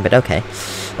clapping, but okay.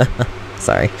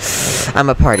 Sorry. I'm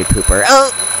a party pooper.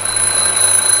 Oh!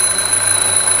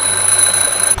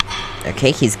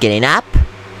 Okay, he's getting up.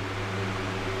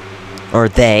 Or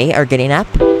they are getting up.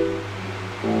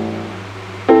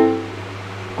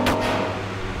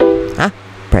 Huh?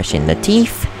 Brushing the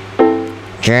teeth.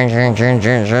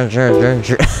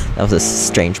 That was a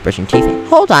strange brushing teeth.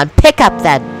 Hold on, pick up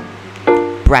that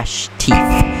brush teeth.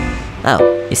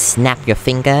 Oh, you snap your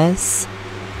fingers.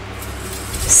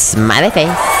 Smiley face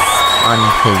on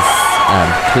his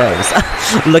clothes.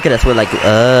 Look at us, we're like,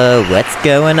 what's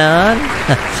going on?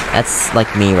 That's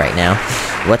like me right now.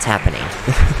 What's happening?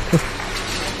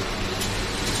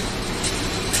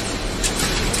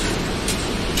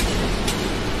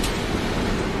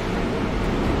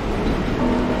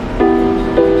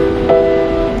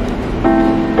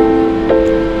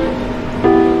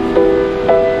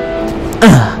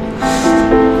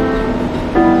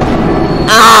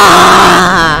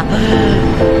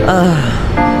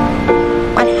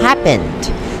 What happened?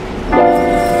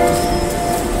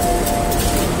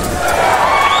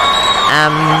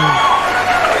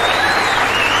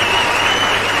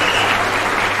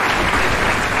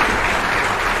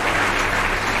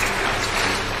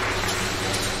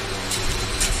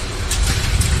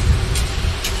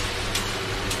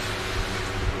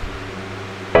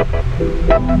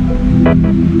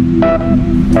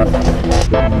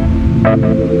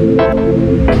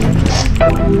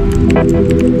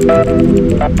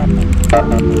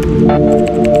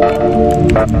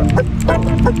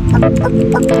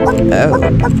 Oh.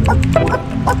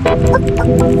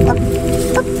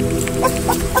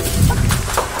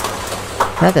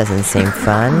 That doesn't seem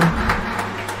fun.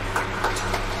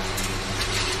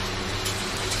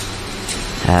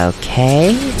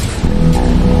 Okay.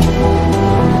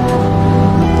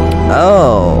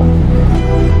 Oh.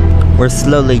 We're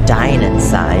slowly dying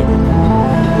inside.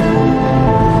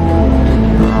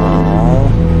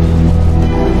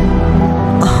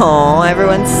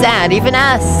 everyone's sad, even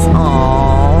us.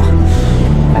 Aww.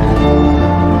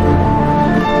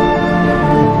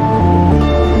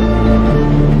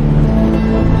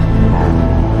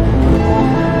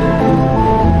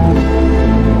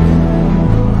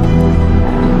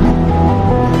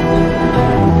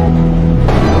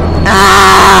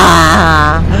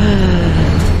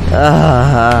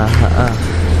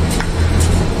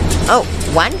 Oh,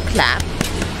 one clap.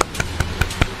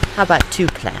 How about two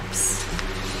claps?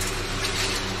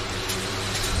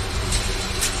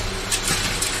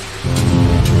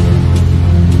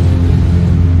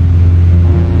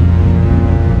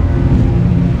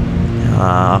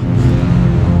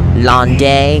 Long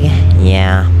day?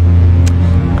 Yeah.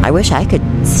 I wish I could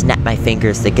snap my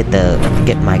fingers to get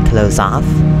my clothes off.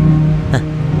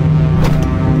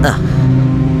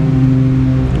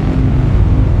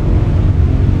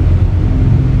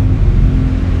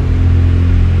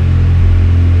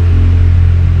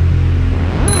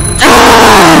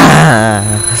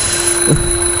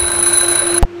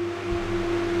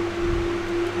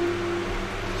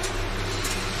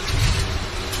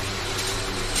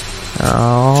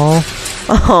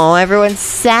 Oh, everyone's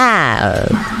sad.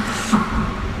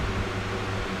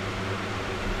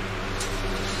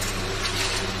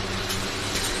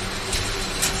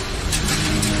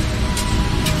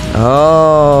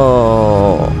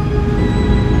 Oh.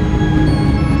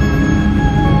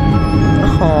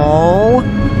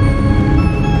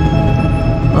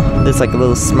 Oh, there's like a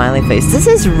little smiley face. This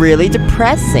is really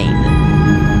depressing.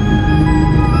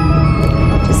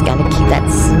 Just gotta keep that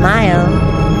smile.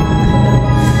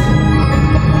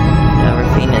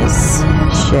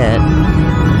 Shit.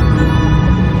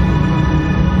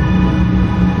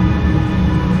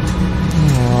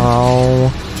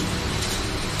 Oh.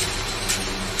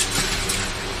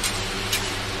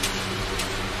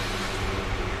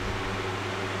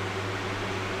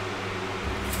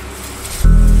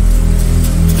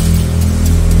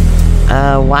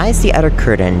 Why is the outer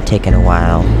curtain taking a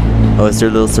while? Oh, is there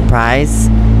a little surprise?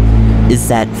 Is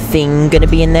that thing gonna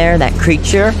be in there? That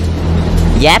creature?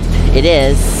 Yep, it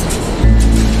is.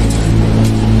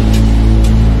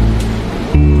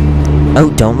 Oh,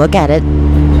 don't look at it.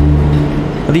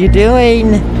 What are you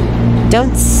doing?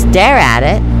 Don't stare at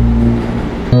it.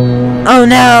 Oh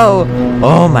no!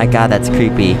 Oh my god, that's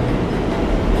creepy.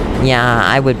 Yeah,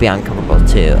 I would be uncomfortable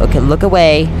too. Okay, look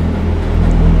away.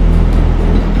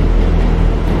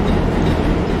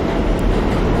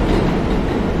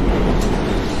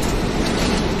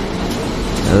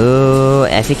 Oh,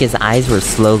 I think his eyes were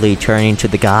slowly turning to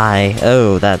the guy.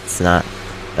 Oh, that's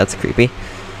creepy.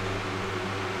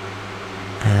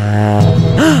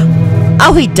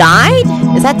 Oh, he died?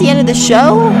 Is that the end of the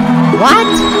show? What?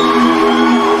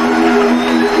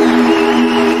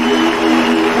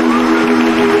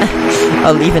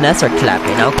 Oh, even us are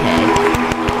clapping, okay.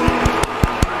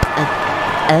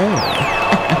 Oh.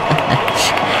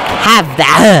 Have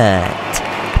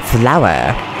that!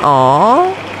 Flower.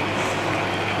 Aww.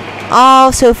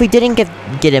 Oh, so if we didn't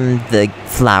get him the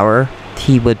flower,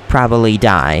 he would probably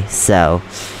die, so...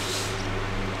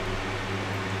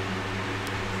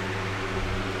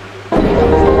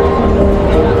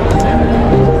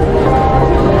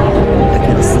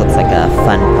 Okay, this looks like a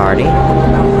fun party.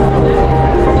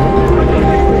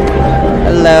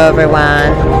 Hello,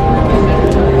 everyone.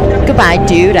 Goodbye,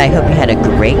 dude. I hope you had a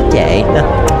great day.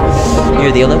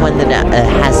 You're the only one that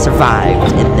has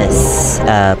survived in this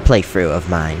playthrough of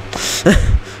mine.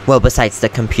 Well, besides the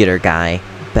computer guy,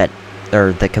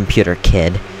 or the computer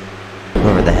kid.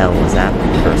 Whoever the hell was that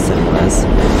person was.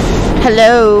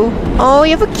 Hello! Oh,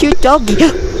 you have a cute doggy!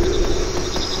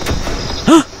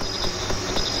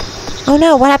 Oh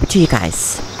no, what happened to you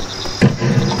guys?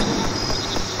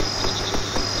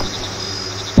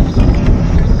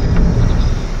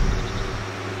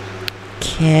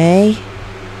 Okay.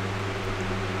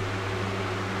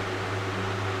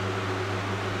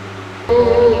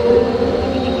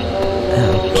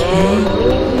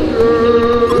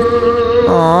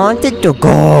 Oh, the doggy.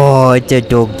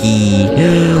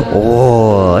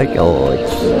 Oh,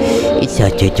 it's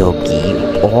such a doggy.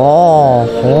 Oh,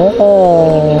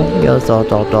 you're so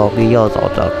doggy. You're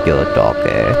so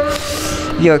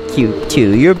doggy. You're cute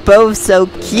too. You're both so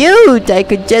cute. I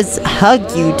could just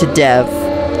hug you to death.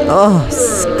 Oh,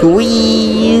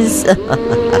 squeeze.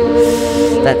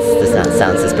 That does not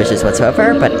sound suspicious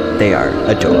whatsoever, but they are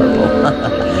adorable.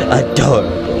 Adorable.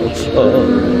 Oh.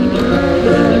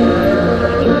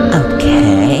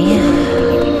 Okay.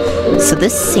 So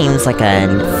this seems like a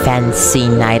fancy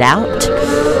night out.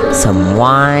 Some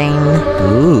wine.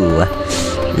 Ooh.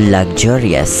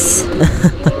 Luxurious.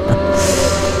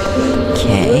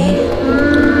 Okay.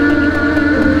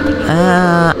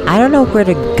 I don't know where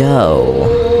to go.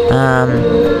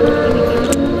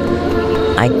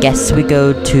 I guess we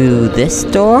go to this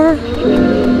door?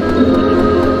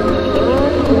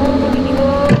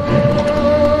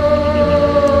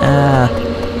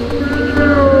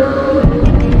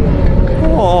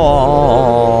 Oh.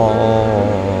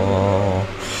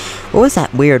 What was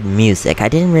that weird music? I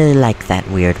didn't really like that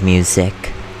weird music.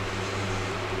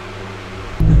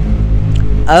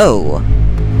 Oh.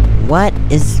 What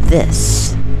is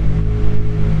this?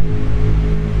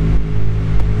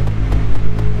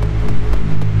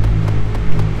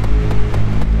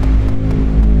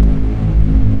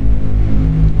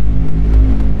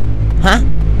 Huh?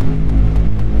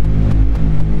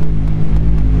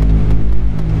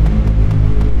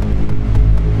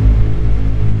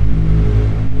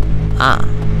 Ah.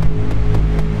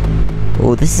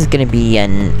 Oh, this is gonna be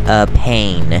a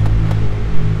pain.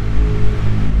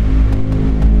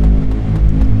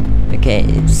 Okay,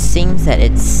 it seems that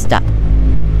it's stuck.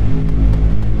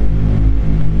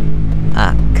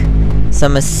 So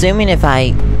I'm assuming if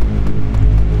I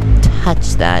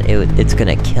touch that, it's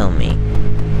gonna kill me.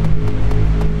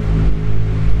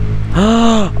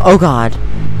 Oh god!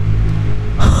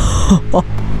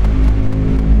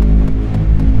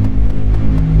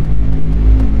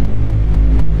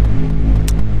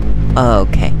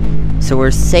 Okay, so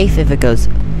we're safe if it goes...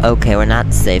 Okay, we're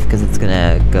not safe because it's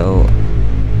gonna go...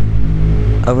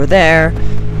 over there.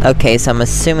 Okay, so I'm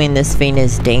assuming this fiend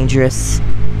is dangerous.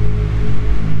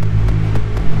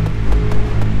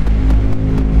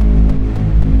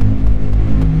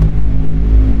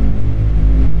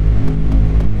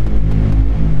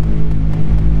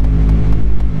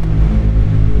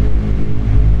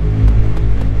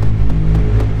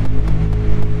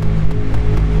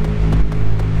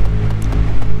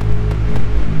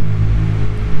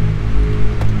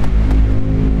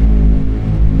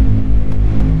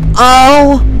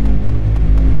 Oh!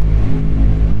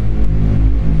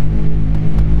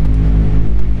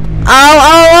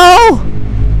 Oh!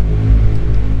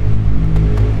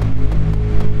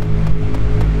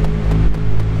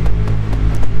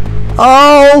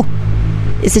 Oh!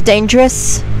 Is it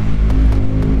dangerous?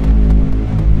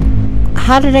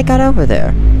 How did I get over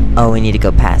there? Oh, we need to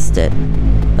go past it.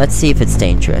 Let's see if it's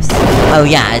dangerous. Oh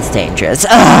yeah, it's dangerous.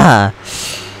 Ah!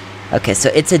 Okay,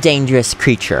 so it's a dangerous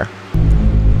creature.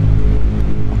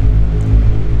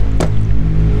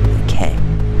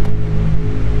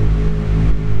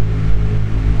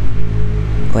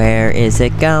 Where is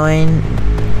it going?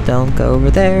 Don't go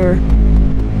over there.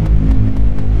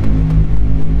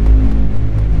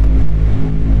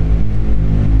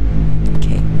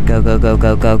 Okay, go, go, go,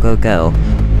 go, go, go, go.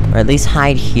 Or at least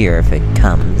hide here if it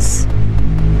comes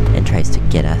and tries to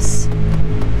get us.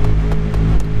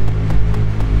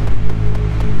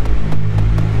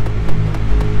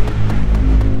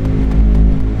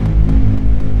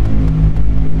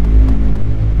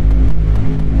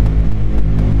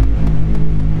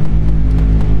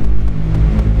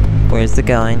 Where's it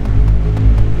going?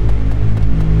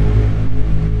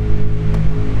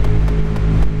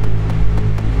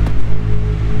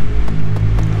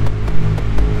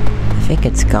 I think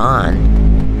it's gone.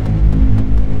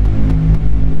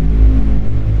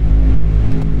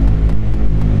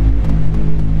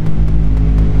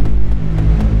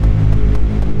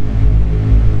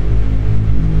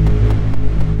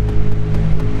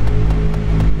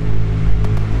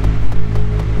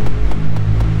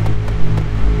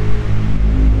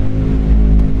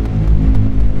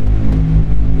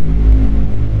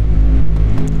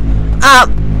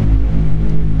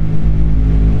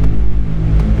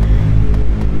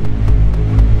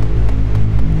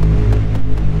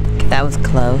 That was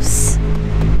close.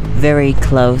 Very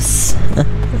close.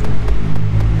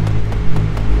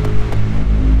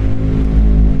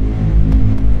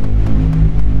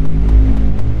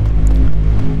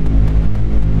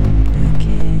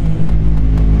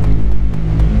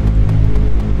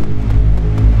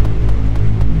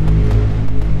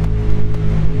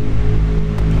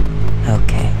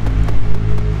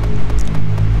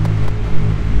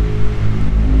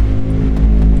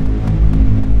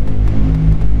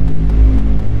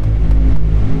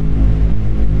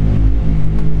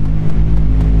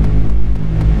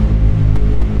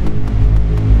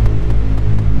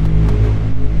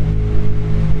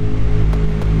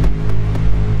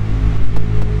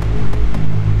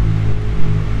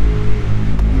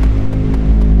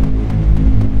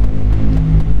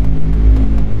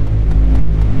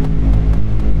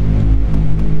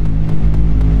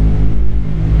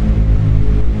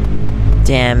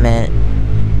 Damn it.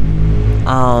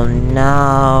 Oh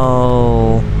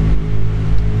no.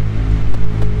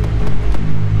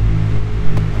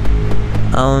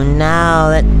 Oh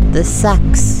no, this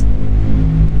sucks.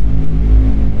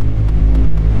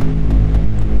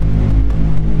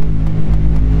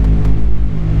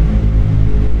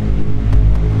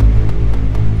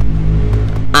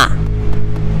 Ah!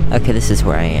 Okay, this is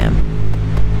where I am.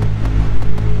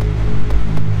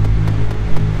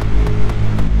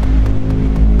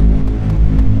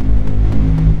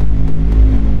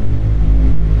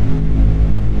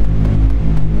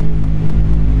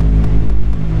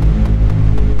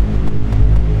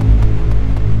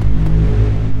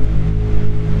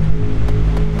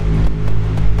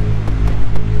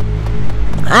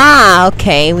 Ah,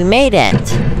 okay, we made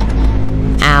it.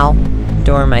 Ow.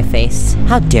 Door in my face.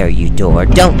 How dare you, door.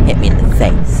 Don't hit me in the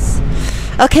face.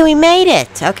 Okay, we made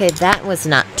it. Okay, that was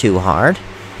not too hard.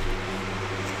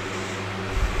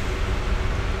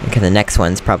 Okay, the next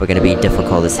one's probably gonna be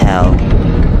difficult as hell.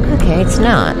 Okay, it's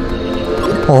not.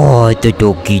 Oh, the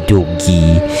doggy.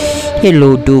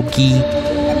 Hello, doggy.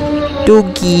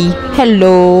 Doggy,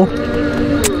 hello.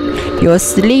 You're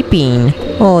sleeping.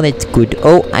 Oh, that's good.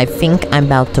 Oh, I think I'm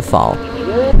about to fall.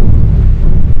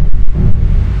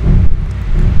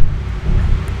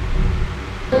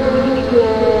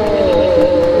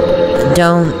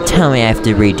 Don't tell me I have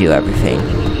to redo everything.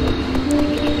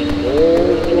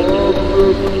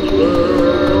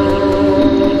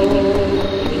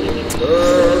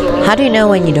 How do you know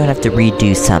when you don't have to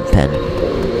redo something?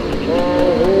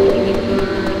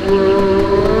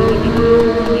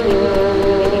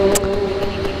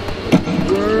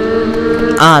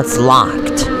 Ah, it's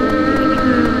locked.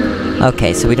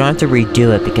 Okay, so we don't have to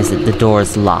redo it because the door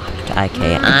is locked.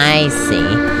 Okay, I see.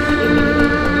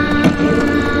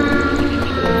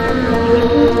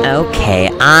 Okay,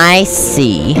 I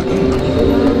see.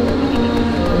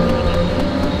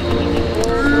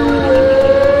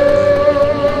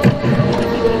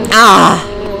 Ah!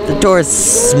 The door is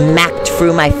smacked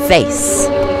through my face.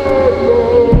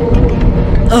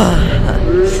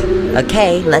 Ugh.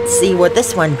 Okay, let's see what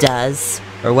this one does.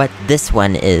 Or what this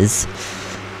one is.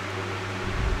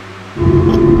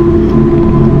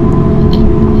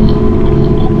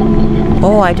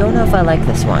 Oh, I don't know if I like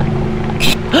this one.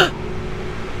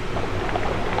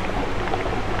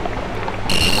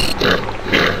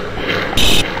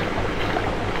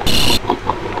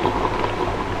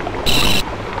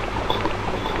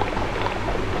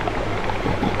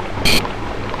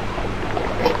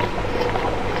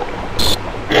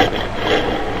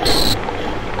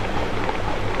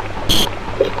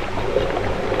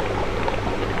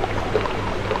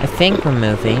 I think we're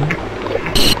moving.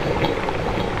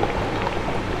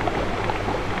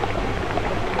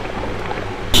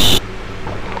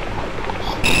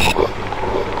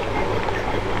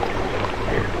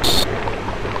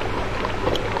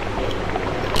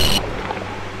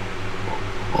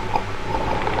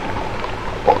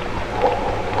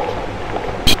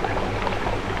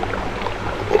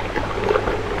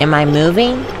 Am I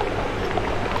moving?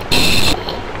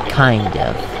 Kind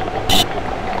of.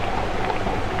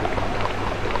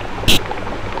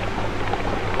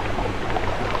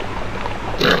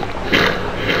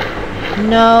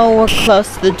 No, we're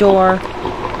close to the door.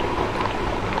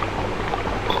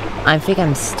 I think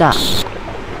I'm stuck.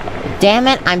 Damn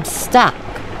it, I'm stuck.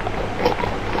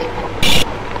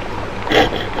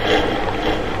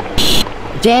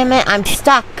 Damn it, I'm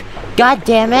stuck. God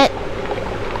damn it.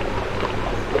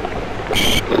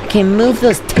 Okay, move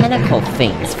those tentacle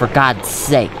things, for God's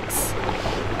sakes.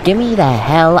 Get me the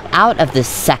hell out of this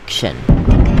section.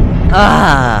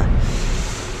 Ah!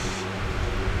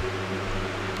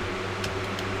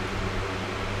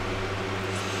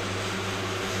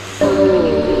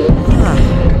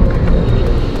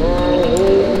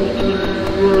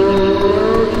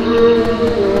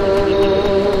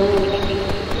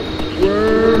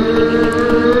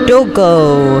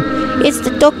 Doggo! It's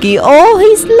the doggy. Oh,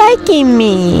 he's liking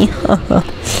me.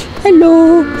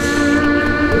 Hello.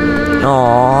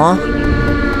 Aww.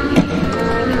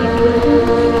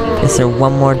 Is there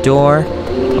one more door?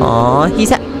 Aww,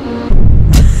 he's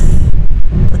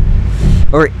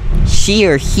or she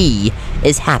or he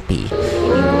is happy.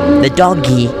 The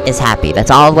doggy is happy.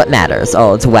 That's all what matters.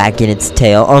 Oh, it's wagging its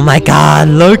tail. Oh my god,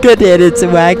 look at it. It's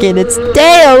wagging its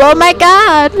tail. Oh my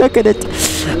god, look at it.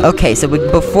 Okay, so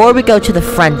before we go to the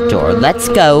front door, let's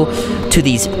go to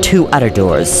these two other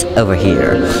doors over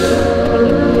here.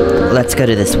 Let's go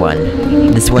to this one.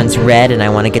 This one's red, and I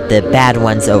want to get the bad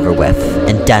ones over with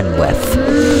and done with.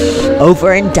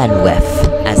 Over and done with,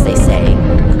 as they say.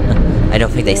 I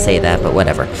don't think they say that, but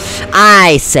whatever.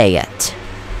 I say it.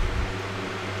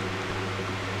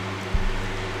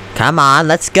 Come on,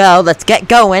 let's go. Let's get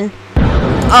going.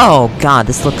 Oh god,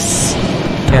 this looks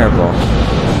terrible.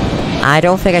 I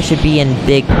don't think I should be in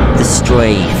big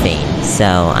destroy thing, so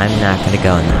I'm not gonna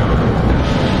go in that.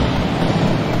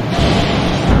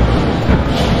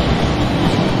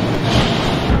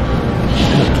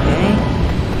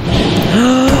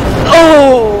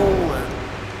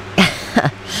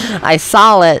 I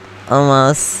saw it,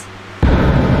 almost.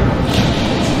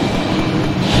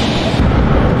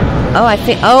 Oh,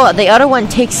 oh, the other one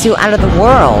takes you out of the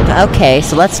world. Okay,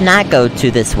 so let's not go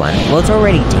to this one. Well, it's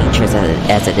already dangerous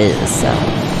as it is, so.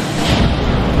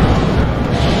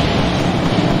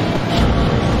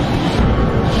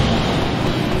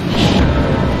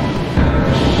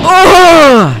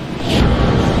 Oh!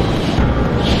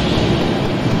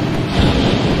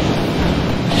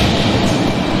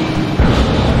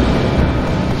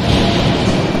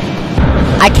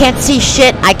 I can't see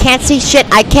shit, I can't see shit,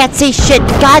 I can't see shit.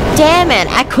 God damn it,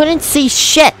 I couldn't see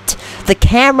shit. The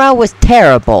camera was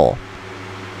terrible.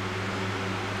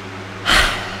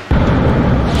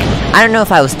 I don't know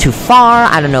if I was too far,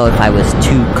 I don't know if I was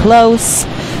too close.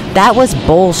 That was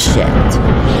bullshit.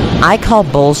 I call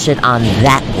bullshit on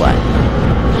that one.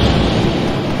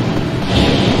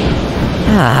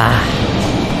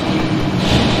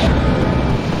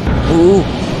 Ooh,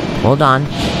 hold on.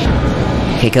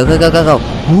 Okay, go, go, go, go, go.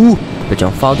 Ooh, but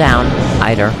don't fall down,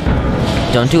 either.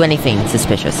 Don't do anything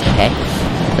suspicious, okay?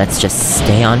 Let's just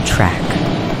stay on track.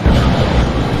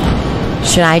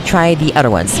 Should I try the other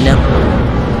ones? No.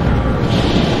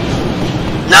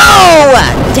 No!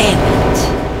 Damn it.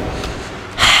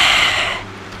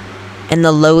 And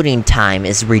the loading time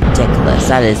is ridiculous.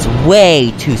 That is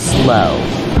way too slow.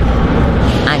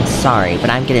 I'm sorry, but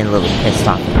I'm getting a little pissed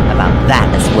off about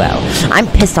that as well. I'm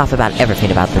pissed off about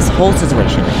everything about this whole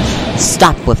situation.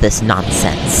 Stop with this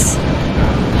nonsense.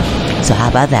 So how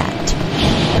about that?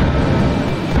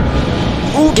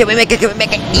 Ooh, can we make it? Can we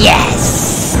make it?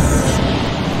 Yes!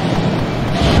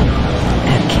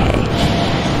 Okay.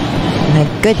 My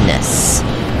goodness.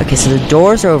 Okay, so the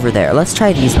doors are over there. Let's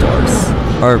try these doors.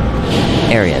 Or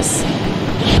areas.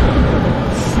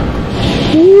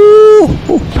 Ooh!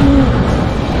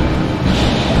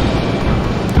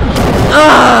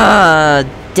 Ah,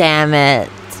 damn it.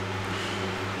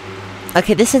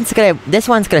 Okay, this one's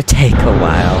gonna take a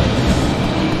while.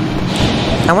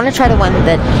 I wanna try the one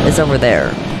that is over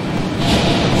there.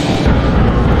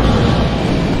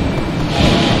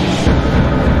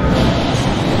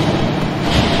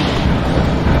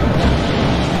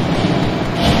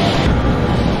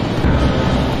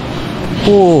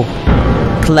 Ooh,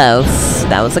 close.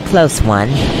 That was a close one.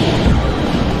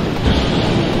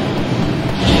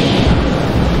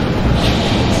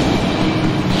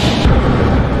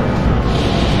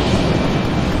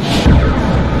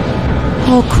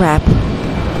 Oh crap.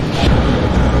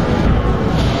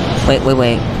 Wait, wait,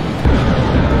 wait.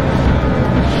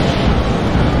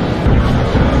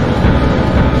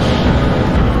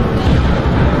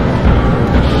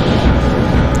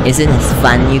 Isn't this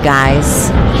fun, you guys?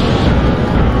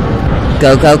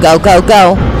 Go, go, go, go,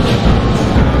 go!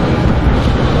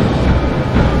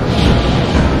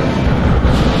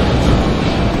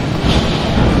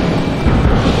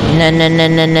 No, no, no,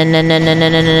 no, no, no, no, no, no,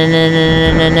 no, no,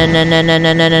 no, no, no, no,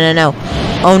 no, no, no, no.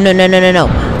 Oh, no, no, no, no, no.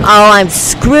 Oh, I'm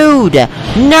screwed.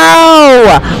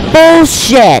 No!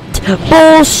 Bullshit!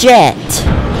 Bullshit!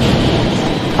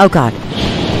 Oh, God.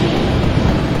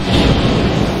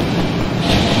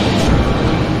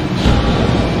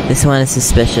 This one is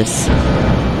suspicious.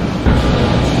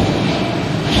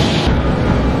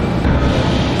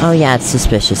 Oh, yeah, it's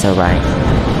suspicious, alright.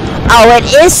 Oh, it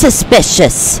is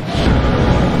suspicious!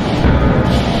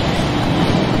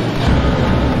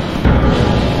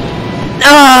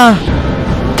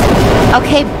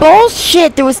 Okay,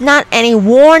 bullshit! There was not any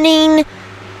warning!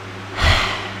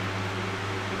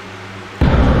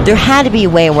 There had to be a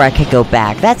way where I could go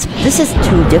back. This is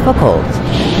too difficult.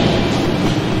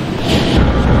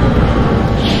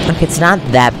 Okay, it's not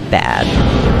that bad.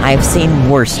 I've seen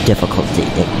worse difficulty,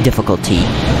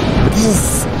 but this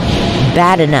is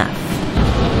bad enough.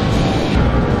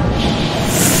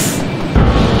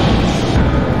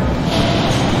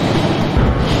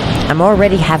 I'm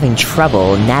already having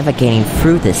trouble navigating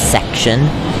through this section,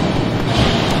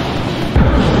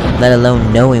 let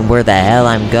alone knowing where the hell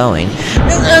I'm going.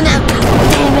 God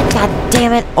damn it, god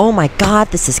damn it. Oh my god,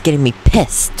 this is getting me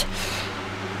pissed.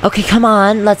 Okay, come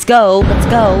on, let's go,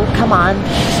 come on.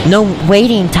 No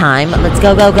waiting time, let's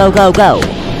go, go, go, go, go.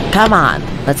 Come on,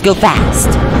 let's go fast.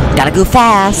 Gotta go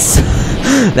fast.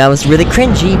 That was really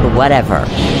cringy, but whatever.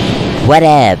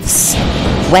 Whatevs.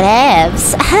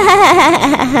 Whatevs.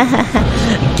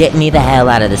 Get me the hell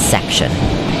out of this section.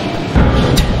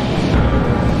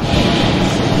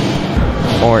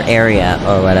 Or area,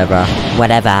 or whatever.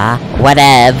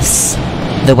 Whatevs.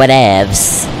 The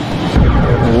whatevs.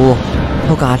 Ooh.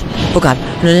 Oh god. Oh god.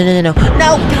 No.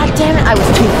 No, god damn it, I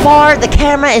was too far. The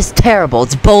camera is terrible.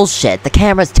 It's bullshit. The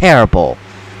camera's terrible.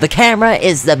 The camera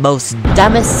is the most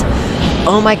dumbest...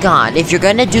 Oh my god, if you're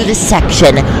gonna do this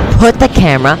section, put the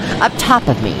camera up top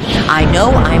of me. I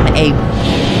know I'm a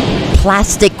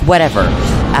plastic whatever,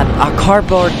 a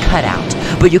cardboard cutout,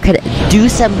 but you could do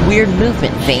some weird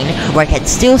movement thing where I could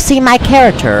still see my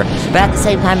character, but at the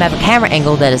same time have a camera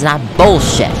angle that is not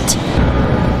bullshit.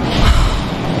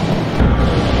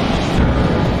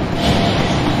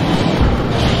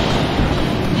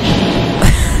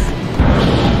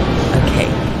 Okay,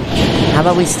 how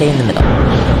about we stay in the middle?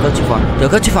 Don't go too far.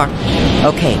 Don't go too far.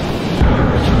 Okay.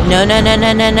 No.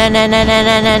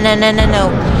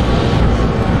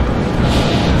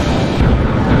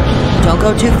 Don't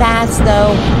go too fast,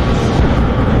 though.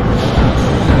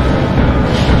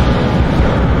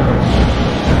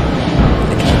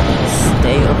 Okay.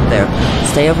 Stay over there.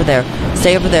 Stay over there.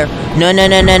 Stay over there. No.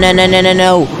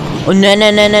 Oh,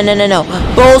 no.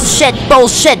 Bullshit.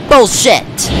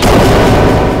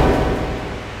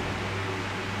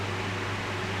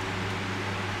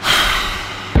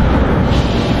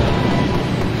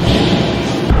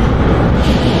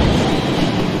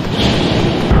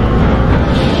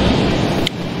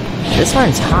 This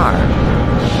one's hard.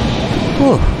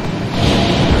 Whew.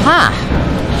 Ha!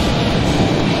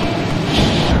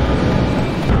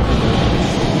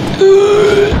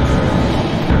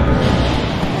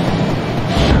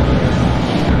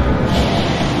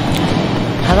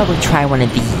 How about we try one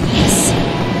of these?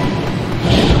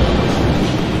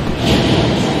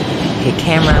 Okay,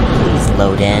 camera, please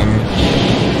load in.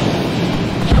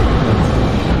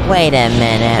 Wait a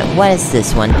minute, what is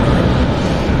this one?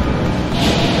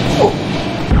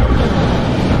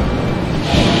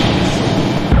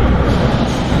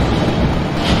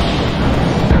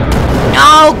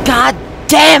 Oh, god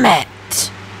damn it!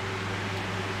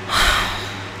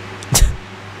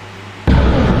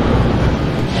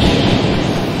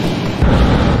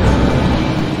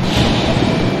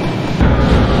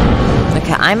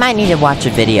 Okay, I might need to watch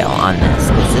a video on this,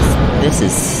 because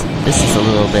this is a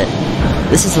little bit...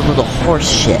 This is a little horse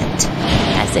shit,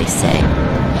 as they say.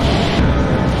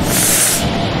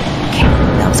 Okay,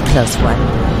 that was a close one.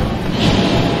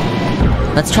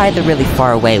 Let's try the really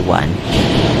far away one.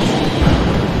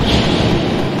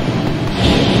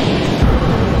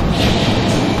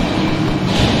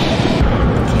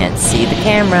 Can't see the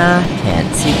camera.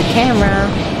 Can't see the camera.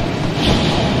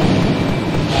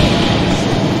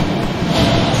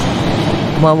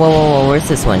 Whoa, where's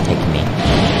this one taking me?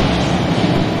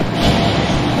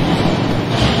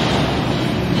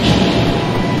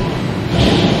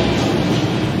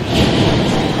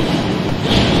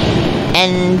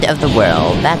 End of the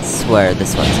world. That's where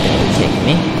this one's gonna be taking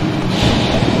me.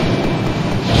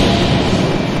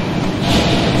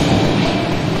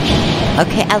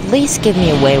 Okay, at least give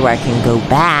me a way where I can go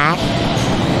back.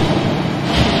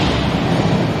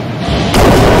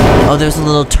 Oh, there's a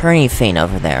little turny thing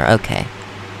over there. Okay.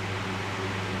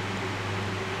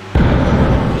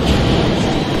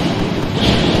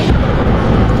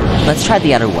 Let's try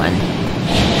the other one.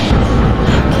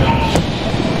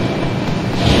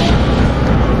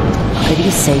 Okay,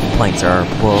 these save points are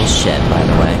bullshit, by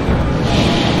the way.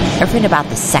 Everything about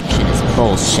this section is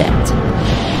bullshit.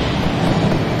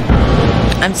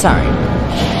 I'm sorry.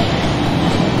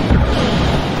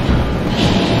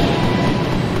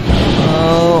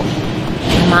 Oh,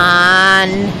 come on.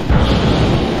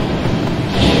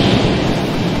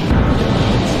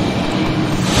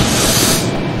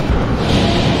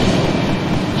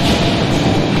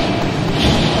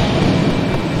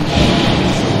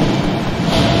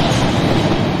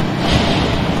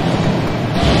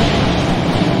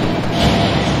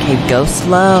 Okay, go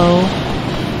slow.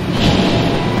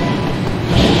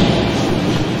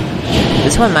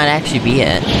 This one might actually be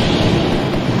it.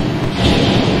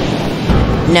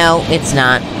 No, it's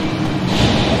not.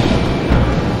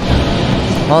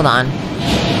 Hold on.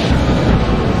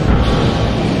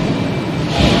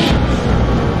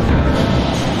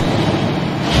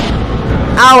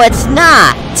 Oh, it's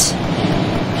not!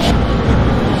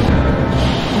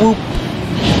 Whoop.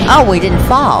 Oh, we didn't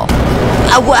fall.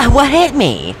 What hit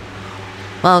me?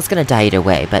 Well, I was gonna die either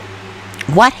way, but...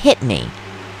 What hit me?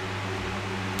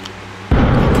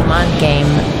 Come on, game.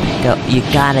 Go. You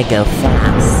gotta go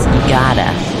fast. You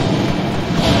gotta.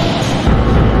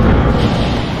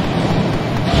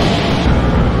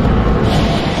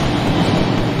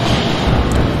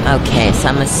 Okay, so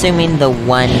I'm assuming the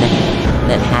one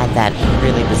that had that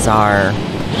really bizarre,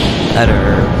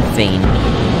 utter vein.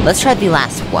 Let's try the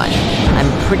last one.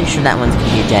 I'm pretty sure that one's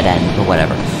gonna be a dead end, but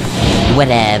whatever.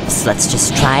 Whatevs, let's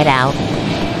just try it out.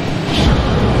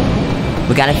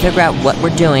 We gotta figure out what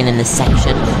we're doing in this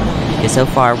section. Because so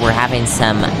far, we're having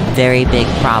some very big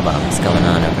problems going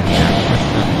on over here.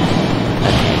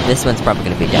 Okay, this one's probably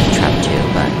gonna be a death trap too,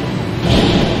 but...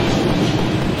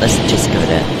 let's just give it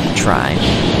a try.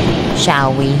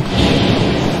 Shall we?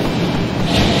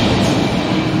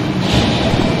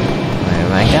 Where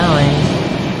am I going?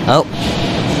 Oh!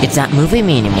 It's not moving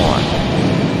me anymore.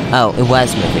 Oh, it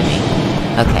was moving me.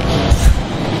 Okay.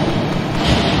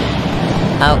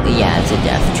 Oh, yeah, it's a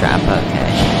death trap, okay.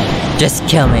 Just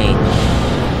kill me.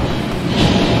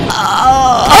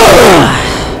 Oh!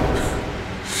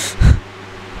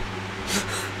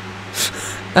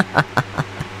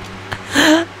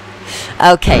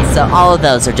 Okay, so all of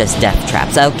those are just death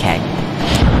traps, okay.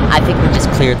 I think we just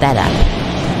cleared that up.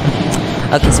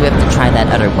 Okay, so we have to try that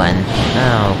other one.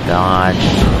 Oh god.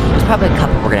 There's probably a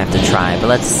couple we're gonna have to try, but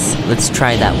let's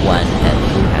try that one that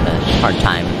we had a hard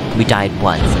time. We died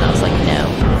once, and I was like, no,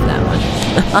 that one.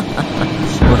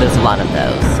 Well, there's a lot of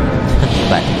those.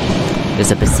 But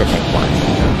there's a specific one.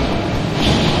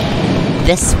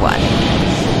 This one.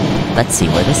 Let's see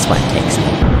where this one takes me.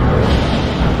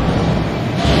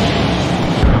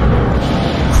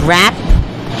 Crap!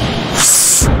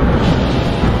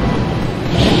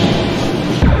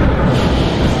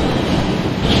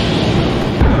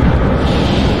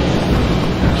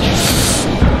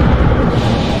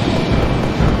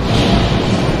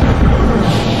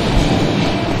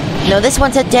 No, this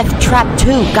one's a death trap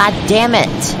too, god damn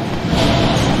it!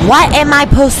 What am I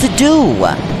supposed to do?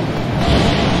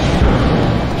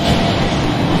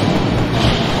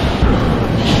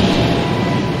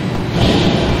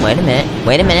 Wait a minute,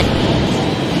 wait a minute.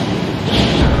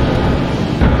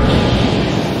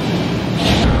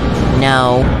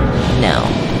 No, no.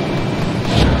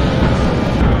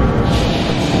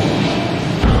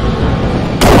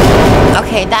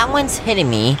 Okay, that one's hitting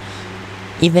me,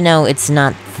 even though it's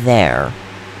not there.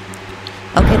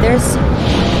 Okay,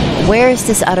 where is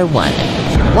this other one?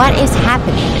 What is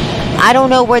happening? I don't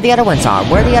know where the other ones are.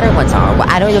 Where the other ones are?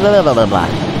 I don't... blah, blah, blah, blah.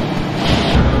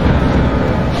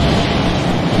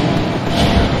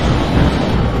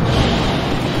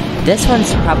 This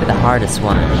one's probably the hardest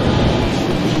one.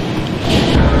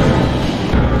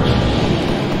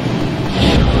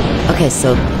 Okay,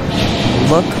 so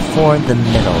look for the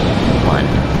middle one.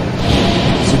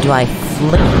 So do I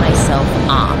flick myself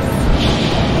off?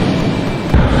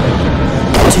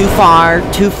 Too far,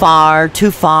 too far, too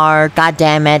far. God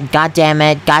damn it, god damn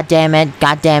it, god damn it,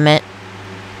 god damn it.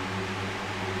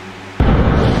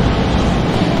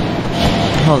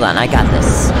 Hold on, I got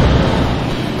this.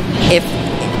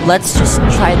 Let's just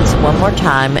try this one more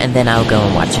time, and then I'll go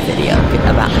and watch a video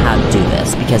about how to do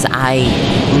this, because I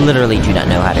literally do not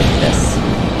know how to do this.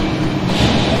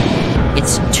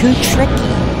 It's too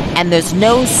tricky, and there's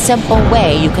no simple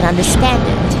way you can understand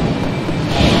it.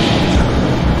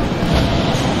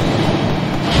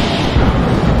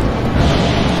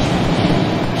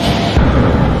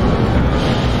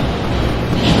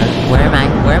 Where am I?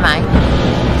 Where am I?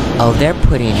 Oh, they're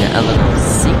putting a little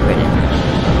secret in there.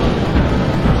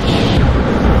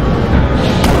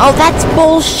 Oh, that's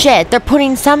bullshit! They're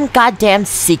putting some goddamn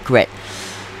secret.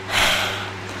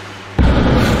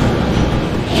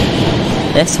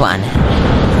 This one.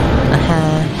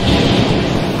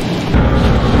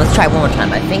 Let's try one more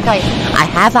time. I think I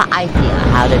have an idea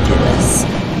how to do this.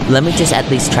 Let me just at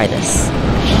least try this.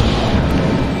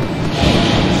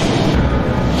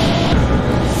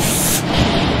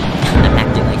 I'm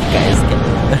acting like you guys can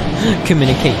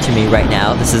communicate to me right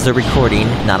now. This is a recording,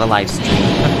 not a live stream.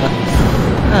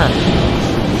 God.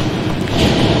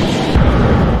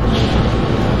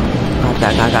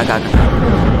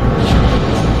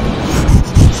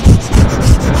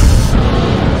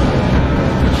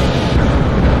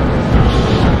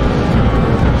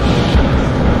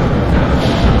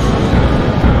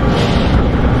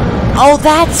 Oh,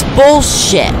 that's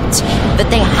bullshit! That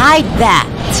they hide that!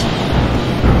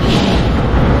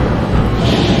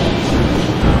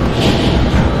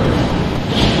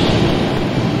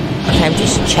 Okay, I'm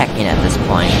just checking at this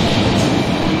point.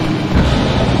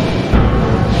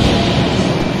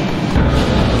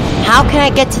 How can I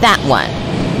get to that one?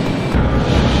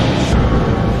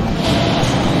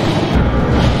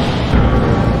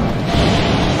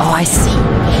 Oh, I see.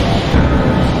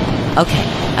 Okay,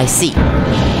 I see.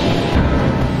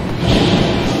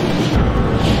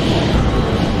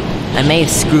 I may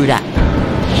have screwed up.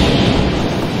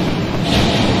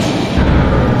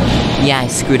 Yeah, I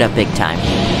screwed up big time.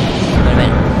 Wait a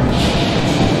minute.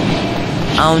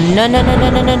 Oh, no, no, no, no,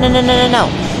 no, no, no, no, no, no.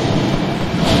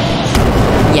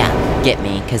 Yeah, get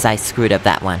me, because I screwed up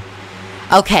that one.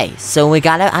 Okay, so we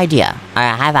got an idea. I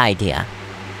have an idea.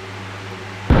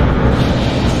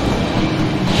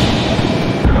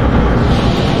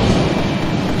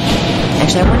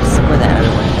 Actually, I want to see where that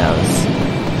other one goes.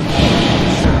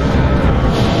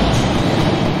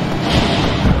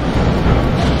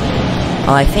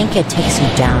 Oh, I think it takes you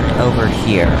down over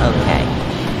here. Okay.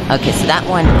 Okay, so that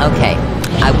one, okay.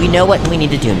 We know what we need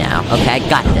to do now. Okay, I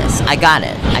got this. I got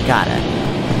it. I got it.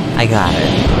 I got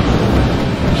it.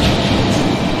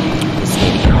 Just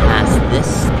need to get past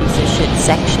this piece of shit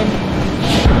section.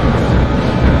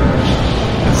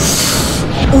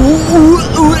 Ooh.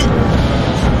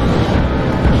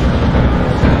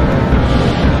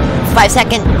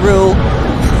 5-second rule.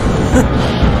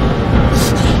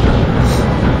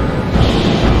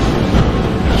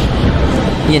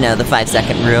 You know, the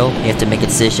 5-second rule. You have to make a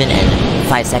decision in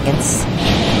 5 seconds.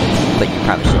 But you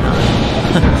probably should not.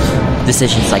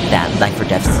 Decisions like that, life or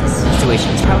death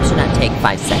situations, probably should not take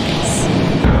 5 seconds.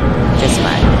 Just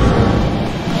fine.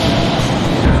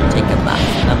 Take a month.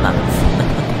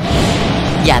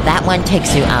 Yeah, that one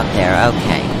takes you out there,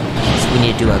 okay. So we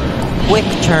need to do a quick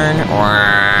turn,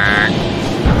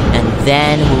 and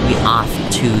then we'll be off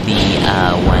to the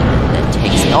one that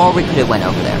takes, or we could have went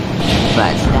over there.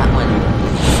 But that one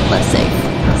is less safe,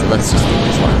 so let's just do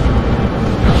this one.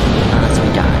 Unless we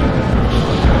die.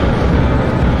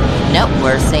 Nope,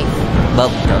 we're safe. Well,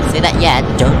 don't say that yet.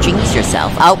 Don't jinx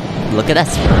yourself. Oh, look at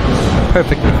us. We're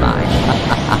perfectly fine.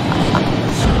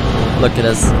 Look at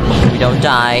us. We don't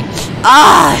die.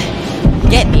 Ah!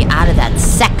 Get me out of that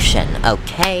section,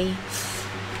 okay?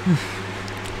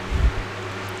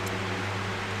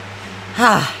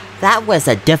 Ah, that was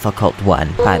a difficult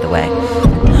one, by the way.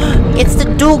 It's the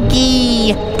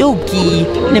Doogie! Doogie,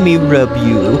 let me rub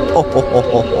you.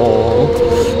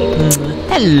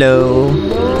 Hello.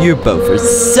 You both are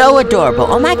so adorable.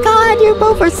 Oh my god, you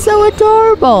both are so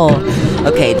adorable.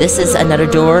 Okay, this is another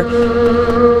door.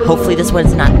 Hopefully this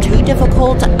one's not too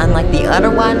difficult, unlike the other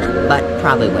one, but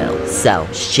probably will. So,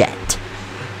 shit.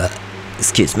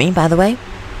 Excuse me, by the way.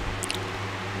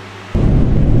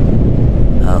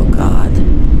 Oh god.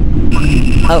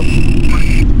 Oh.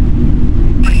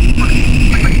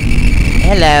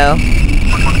 Hello.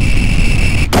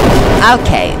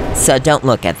 Okay, so don't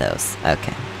look at those.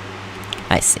 Okay.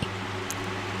 I see.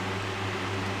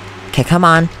 Okay, come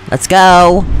on. Let's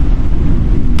go.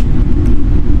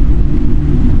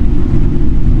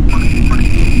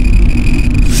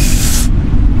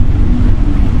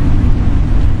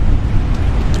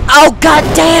 Oh, god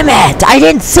damn it! I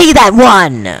didn't see that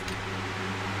one!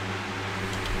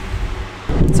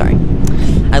 Sorry.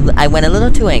 I went a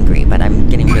little too angry, but I'm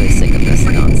getting really sick of this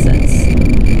nonsense.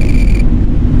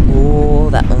 Oh,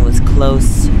 that one was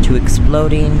close to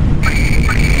exploding.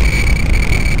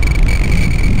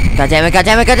 God damn it, god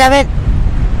damn it, god damn it!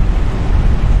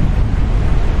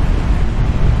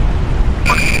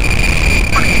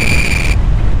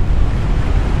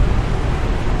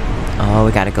 Oh,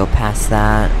 we gotta go past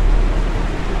that.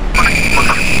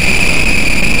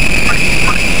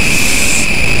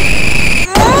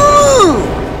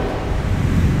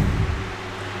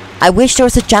 I wish there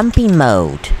was a jumping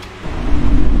mode.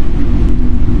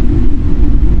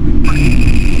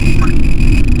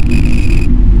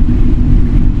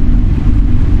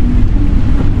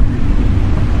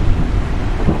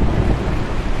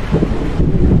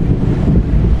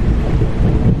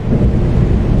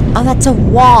 Oh, that's a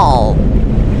wall.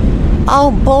 Oh,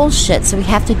 bullshit. So we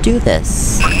have to do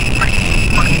this.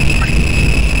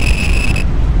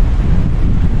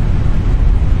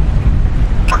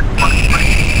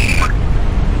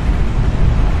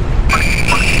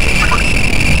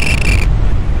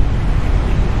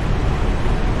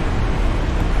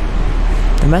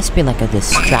 There must be like a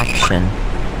distraction.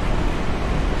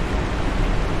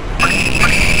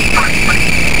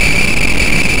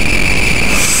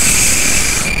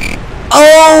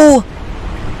 Oh!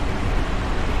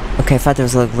 Okay, I thought there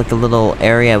was like a little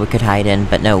area we could hide in,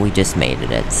 but no, we just made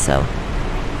it, so.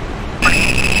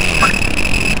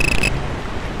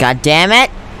 God damn it!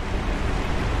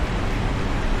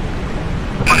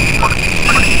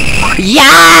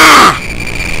 Yeah!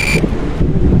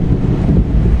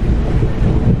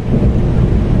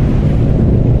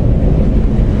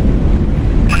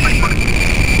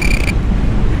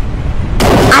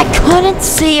 I couldn't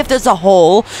see if there's a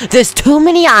hole. There's too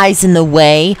many eyes in the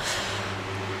way.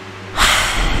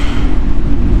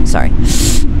 Sorry.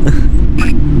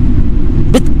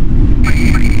 But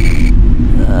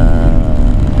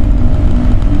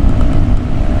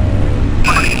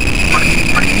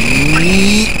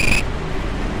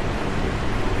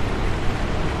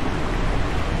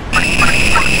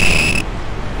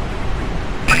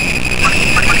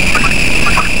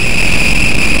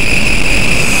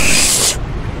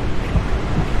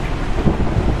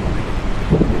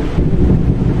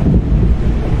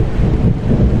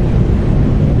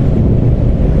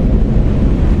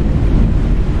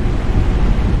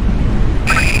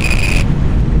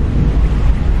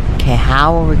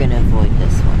How are we gonna avoid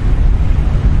this one?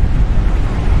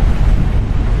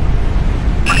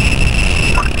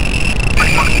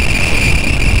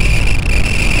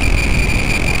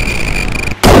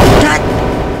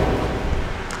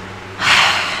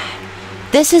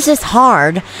 This is just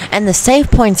hard, and the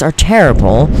save points are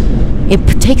terrible.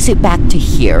 It takes it back to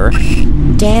here.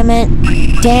 Damn it.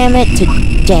 Damn it to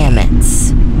damn it.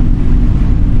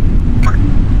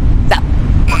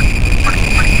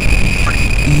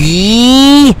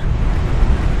 Yee!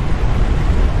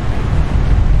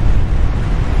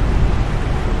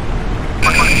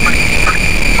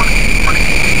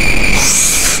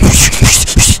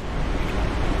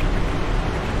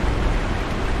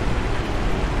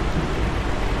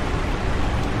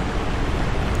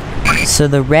 So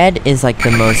the red is like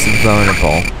the most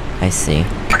vulnerable, I see.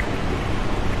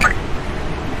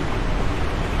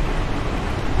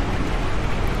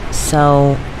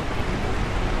 So...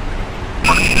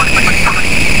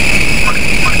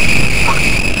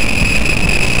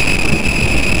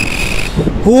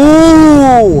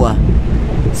 Ooh!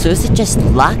 So is it just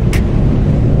luck?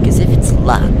 Because if it's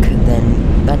luck,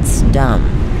 then that's dumb.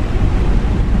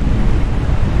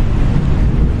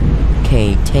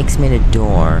 Okay, takes me to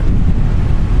door.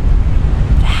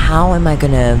 How am I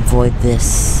gonna avoid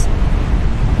this?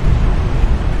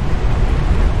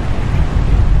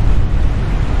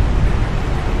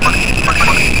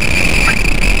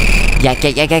 Yeah.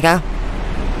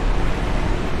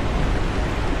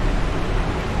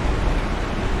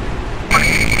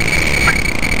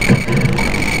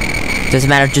 Doesn't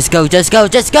matter, just go!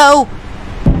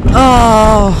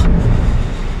 Oh!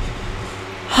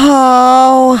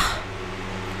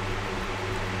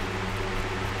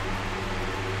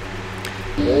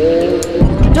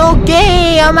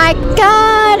 Noogie! Oh my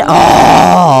god!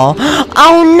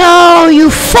 Oh no! You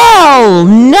fell!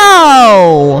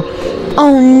 No!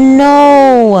 Oh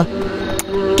no!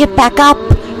 Get back up!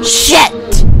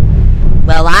 Shit!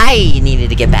 Well, I needed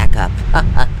to get back up.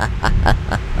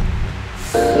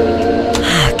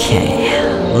 Okay.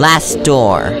 Last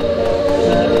door.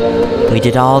 We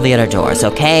did all the other doors,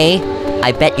 okay?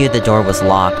 I bet you the door was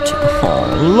locked. Oh,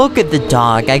 look at the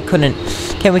dog. I couldn't...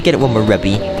 Can we get it when we're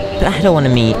rubby? But I don't want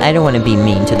to be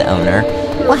mean to the owner.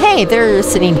 Well, hey, they're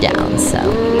sitting down, so...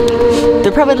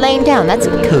 They're probably laying down. That's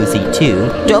cozy, too.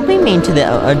 Don't be mean to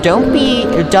the... don't be...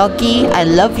 Doggy, I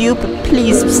love you, but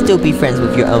please still be friends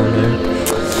with your owner.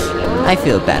 I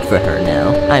feel bad for her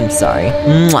now. I'm sorry.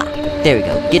 Mwah. There we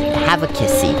go. Have a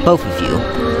kissy. Both of you.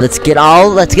 Let's get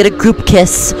a group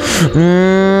kiss. Mwah.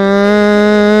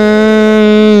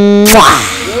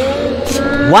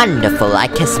 Wonderful. I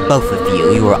kiss both of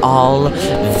you. You are all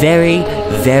very,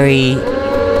 very,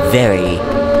 very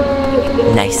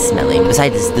nice smelling.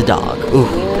 Besides the dog. Ooh,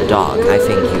 the dog. I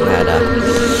think you had a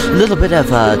little bit of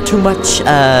too much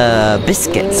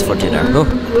biscuits for dinner.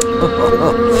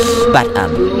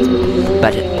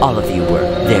 But all of you were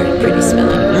very pretty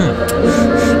smelling.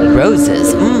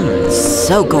 Roses.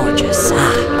 So gorgeous.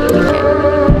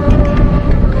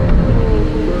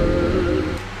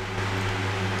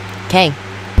 Okay.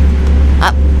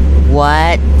 Up.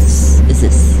 What is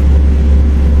this?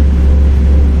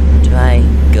 Do I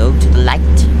go to the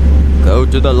light? Go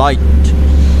to the light.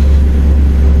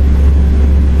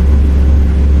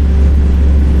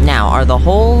 Now, are the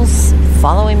holes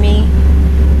following me?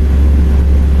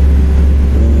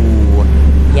 Ooh.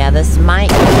 Yeah, this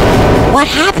might... What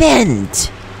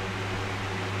happened?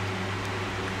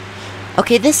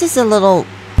 Okay, this is a little...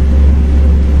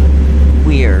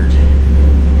 weird.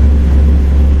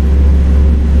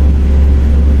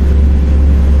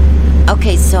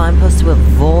 Okay, so I'm supposed to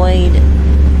avoid...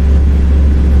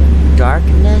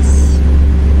 darkness?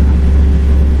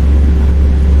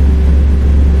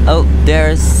 Oh,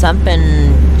 there's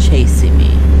something chasing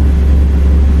me.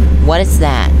 What is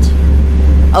that?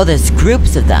 Oh, there's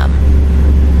groups of them.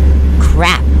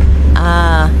 Crap.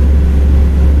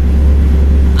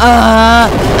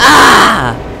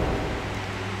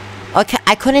 Okay,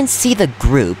 I couldn't see the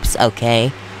groups,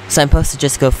 okay? So I'm supposed to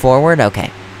just go forward? Okay.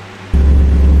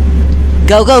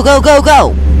 Go!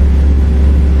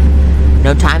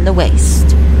 No time to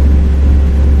waste.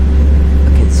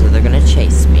 Okay, so they're gonna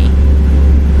chase me.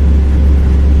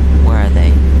 Where are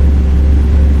they?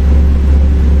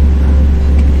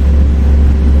 Okay.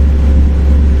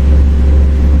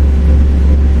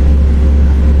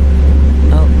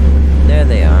 Oh, there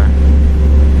they are.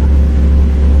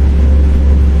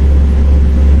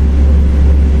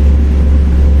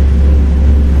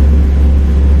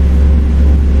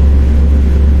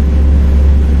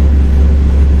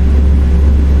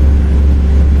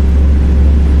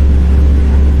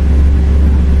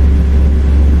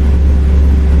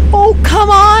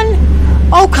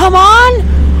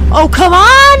 come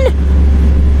on!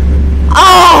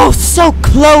 Oh, so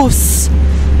close!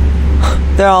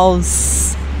 They're all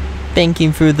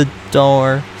spanking through the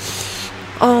door.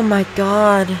 Oh my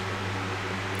god.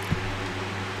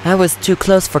 That was too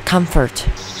close for comfort.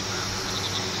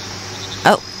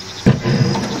 Oh.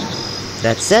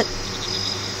 That's it.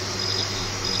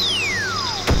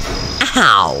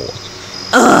 Ow!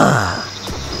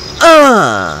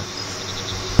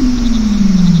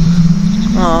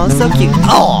 Oh, so cute.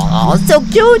 Oh, so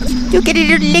cute. You get a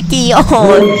little licky.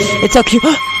 Oh, it's so cute.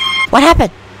 What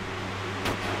happened?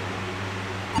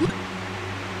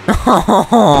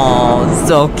 Oh,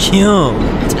 so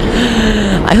cute.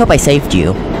 I hope I saved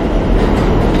you.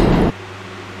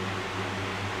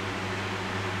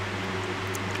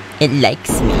 It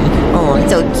likes me. Oh,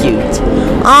 it's so cute.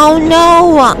 Oh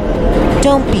no!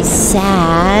 Don't be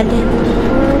sad.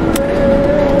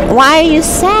 Why are you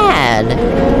sad?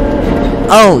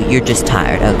 Oh, you're just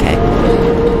tired. Okay.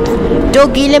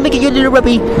 Doggy, let me get you a little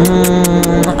rubby.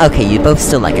 Okay, you both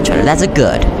still like each other. That's a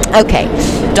good. Okay.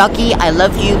 Doggy, I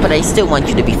love you, but I still want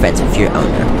you to be friends with your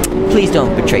owner. Please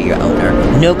don't betray your owner.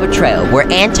 No betrayal.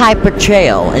 We're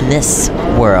anti-betrayal in this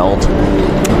world.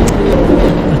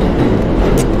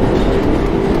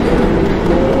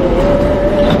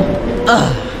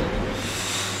 Ugh.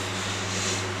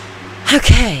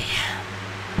 Okay.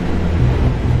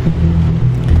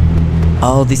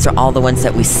 Oh, these are all the ones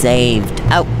that we saved.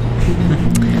 Oh.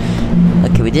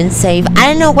 Okay, we didn't save. I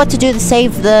didn't know what to do to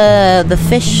save the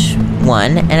fish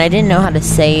one, and I didn't know how to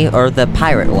save, or the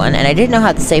pirate one, and I didn't know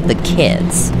how to save the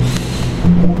kids.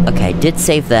 Okay, I did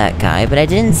save that guy, but I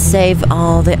didn't save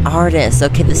all the artists.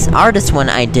 Okay, this artist one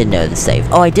I did know to save.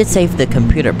 Oh, I did save the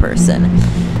computer person.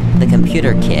 The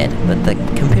computer kid, but the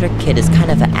computer kid is kind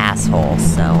of an asshole,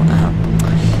 so,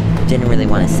 didn't really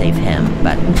want to save him,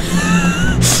 but...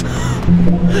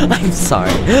 I'm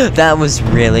sorry. That was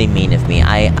really mean of me.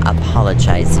 I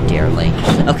apologize dearly.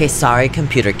 Okay, sorry,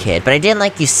 computer kid, but I didn't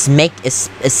like you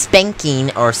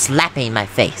spanking or slapping my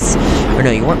face. Or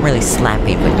no, you weren't really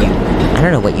slapping, but you... I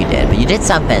don't know what you did, but you did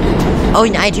something. Oh,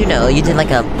 I do know. You did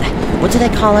like a... What do they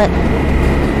call it?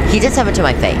 He did something to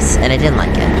my face, and I didn't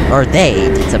like it. Or they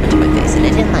did something to my face, and I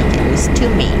didn't like it. It was too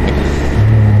mean.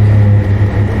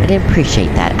 I didn't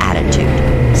appreciate that attitude.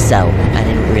 So, I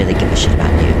didn't really give a shit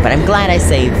about you. But I'm glad I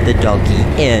saved the doggy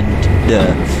and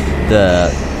the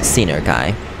senior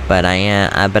guy. But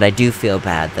I do feel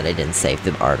bad that I didn't save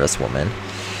the artist woman.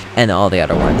 And all the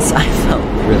other ones. I felt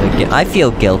really I feel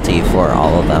guilty for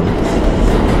all of them.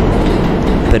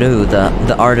 But ooh,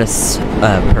 the artist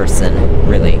person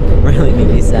really made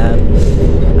me sad.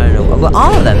 I don't know. Well,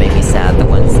 all of them made me sad. The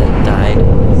ones that died,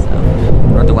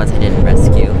 so, or the ones I didn't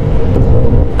rescue.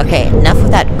 Okay, enough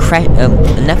of that.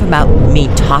 Enough about me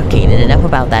talking, and enough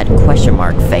about that question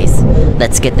mark face.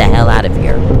 Let's get the hell out of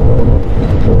here.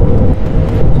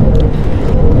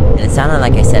 And it sounded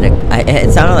like I said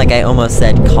it sounded like I almost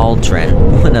said cauldron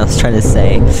when I was trying to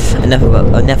say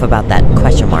enough about that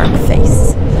question mark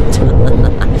face.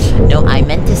 No, I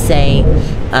meant to say,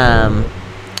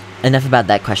 enough about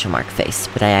that question mark face,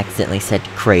 but I accidentally said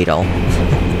cradle.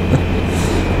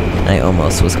 I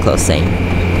almost was close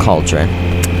saying cauldron.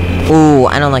 Ooh,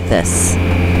 I don't like this.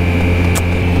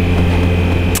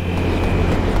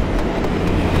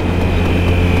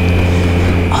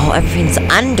 Oh, everything's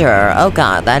under. Oh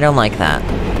god, I don't like that.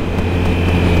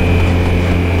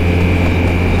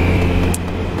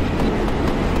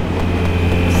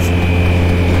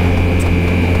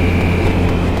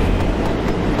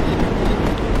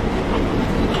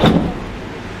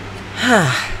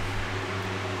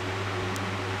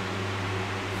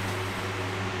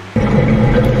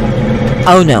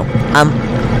 Oh no,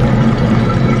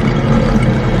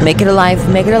 make it alive,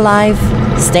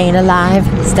 staying alive,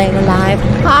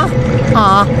 ha,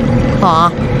 ha, ha,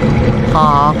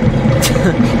 ha,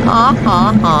 ha,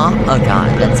 ha, ha, oh god,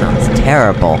 that sounds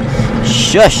terrible,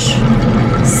 shush,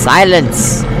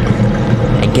 silence,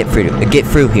 and get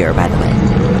through here, by the way,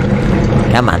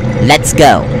 come on, let's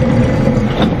go.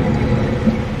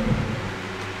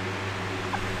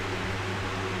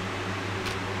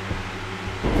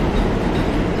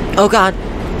 Oh god.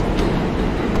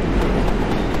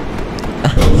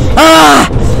 Ah!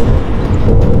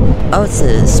 Oh, it's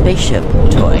a spaceship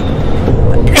toy.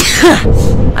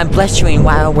 I'm blushing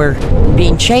while we're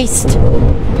being chased.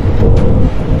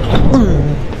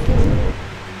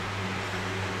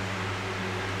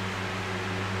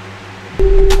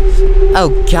 Oh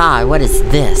god, what is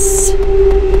this?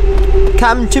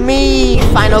 Come to me,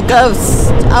 final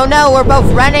ghost. Oh no, we're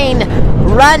both running.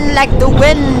 Run like the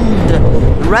wind.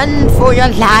 Run for your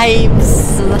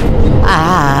lives!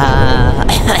 Ah!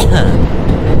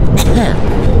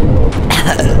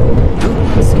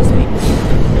 Excuse me.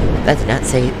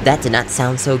 That did not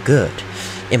sound so good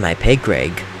in my pig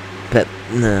grade. But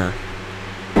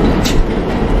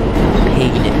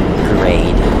pig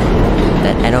grade.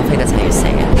 I don't think that's how you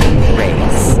say it.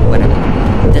 Grades. Whatever.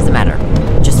 Doesn't matter.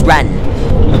 Just run.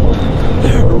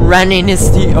 Running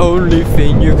is the only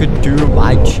thing you could do,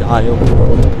 my child.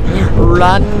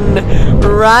 Run!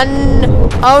 Run!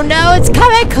 Oh no, it's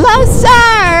coming closer!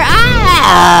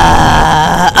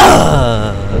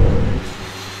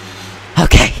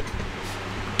 Okay.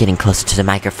 Getting closer to the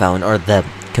microphone, or the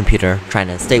computer. Trying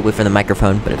to stay away from the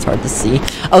microphone, but it's hard to see.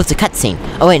 Oh, it's a cutscene.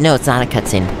 Oh wait, no, it's not a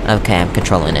cutscene. Okay, I'm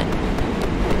controlling it.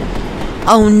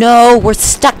 Oh no, we're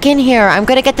stuck in here. I'm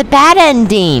gonna get the bad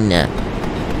ending.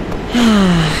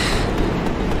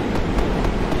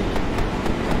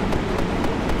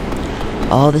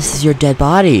 Oh, this is your dead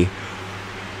body.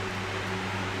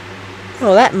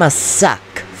 Oh, that must suck,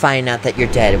 finding out that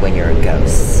you're dead when you're a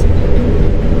ghost.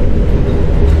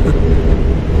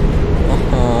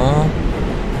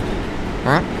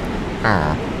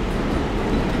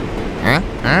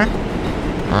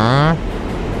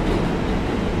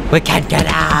 We can't get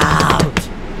out!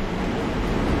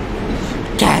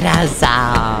 Get us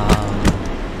out!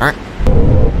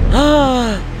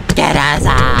 Get us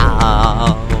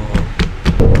out!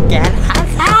 Get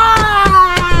us out!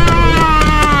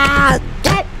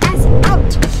 Get us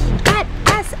out! Get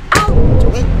us out!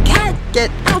 We can't get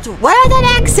out! Where's that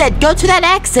exit? Go to that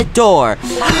exit door!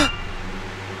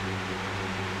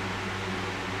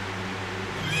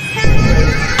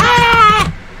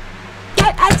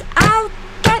 Get us out!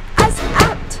 Get us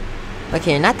out!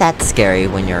 Okay, not that scary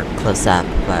when you're close up,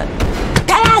 but...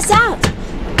 Get us out!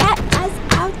 Get us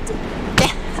out!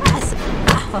 Get us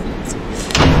out!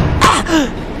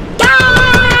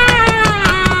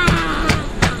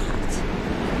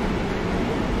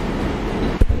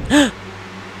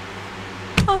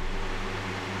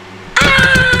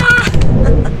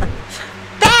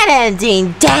 Bad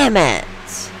ending, damn it!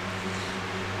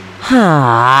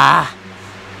 Huh.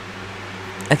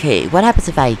 Okay, what happens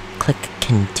if I click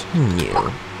continue?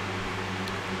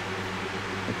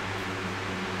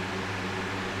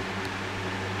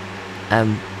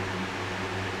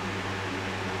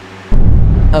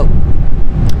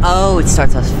 Oh, it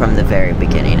starts off from the very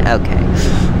beginning. Okay.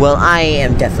 Well, I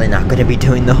am definitely not going to be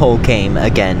doing the whole game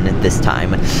again this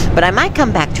time. But I might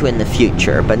come back to it in the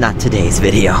future, but not today's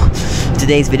video.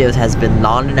 Today's video has been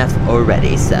long enough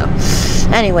already, so...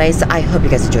 Anyways, I hope you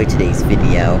guys enjoyed today's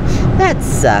video. That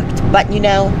sucked, but you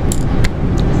know,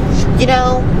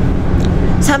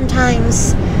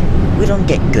 sometimes we don't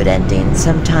get good endings.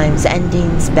 Sometimes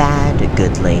endings bad,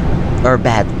 goodly, or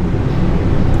bad.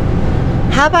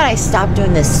 How about I stop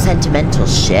doing this sentimental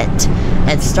shit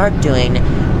and start doing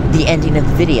the ending of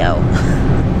the video?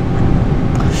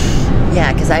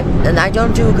 Yeah, because I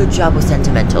don't do a good job with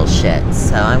sentimental shit,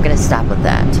 so I'm gonna stop with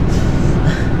that.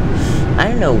 I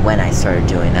don't know when I started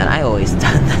doing that. I always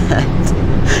done that.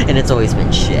 And it's always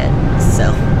been shit,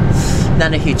 so...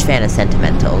 Not a huge fan of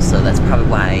sentimental, so that's probably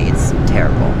why it's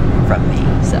terrible from me,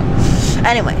 so...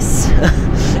 Anyways,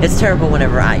 it's terrible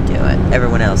whenever I do it.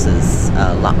 Everyone else is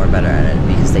a lot more better at it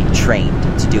because they trained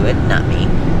to do it, not me.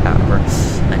 However,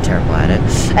 I'm terrible at it.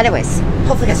 Anyways,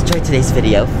 hopefully you guys enjoyed today's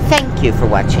video. Thank you for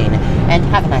watching, and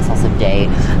have a nice, awesome day.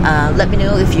 Let me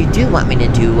know if you do want me to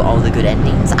do all the good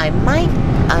endings. I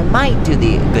might do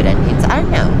the good endings. I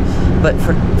don't know. But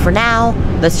for now,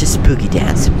 let's just boogie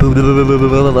dance.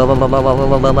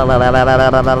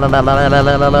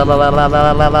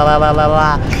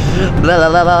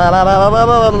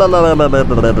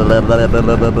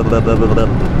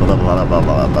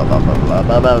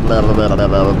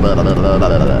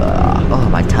 Oh,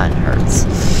 my tongue hurts.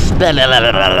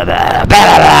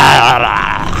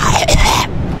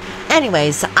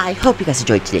 Anyways, I hope you guys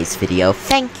enjoyed today's video.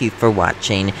 Thank you for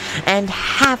watching, and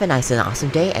have a nice and awesome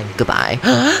day, and goodbye.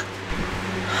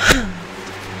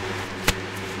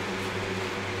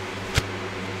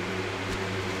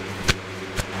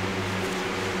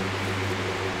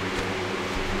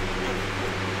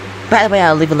 By the way,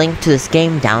 I'll leave a link to this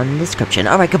game down in the description.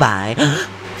 Alright, goodbye.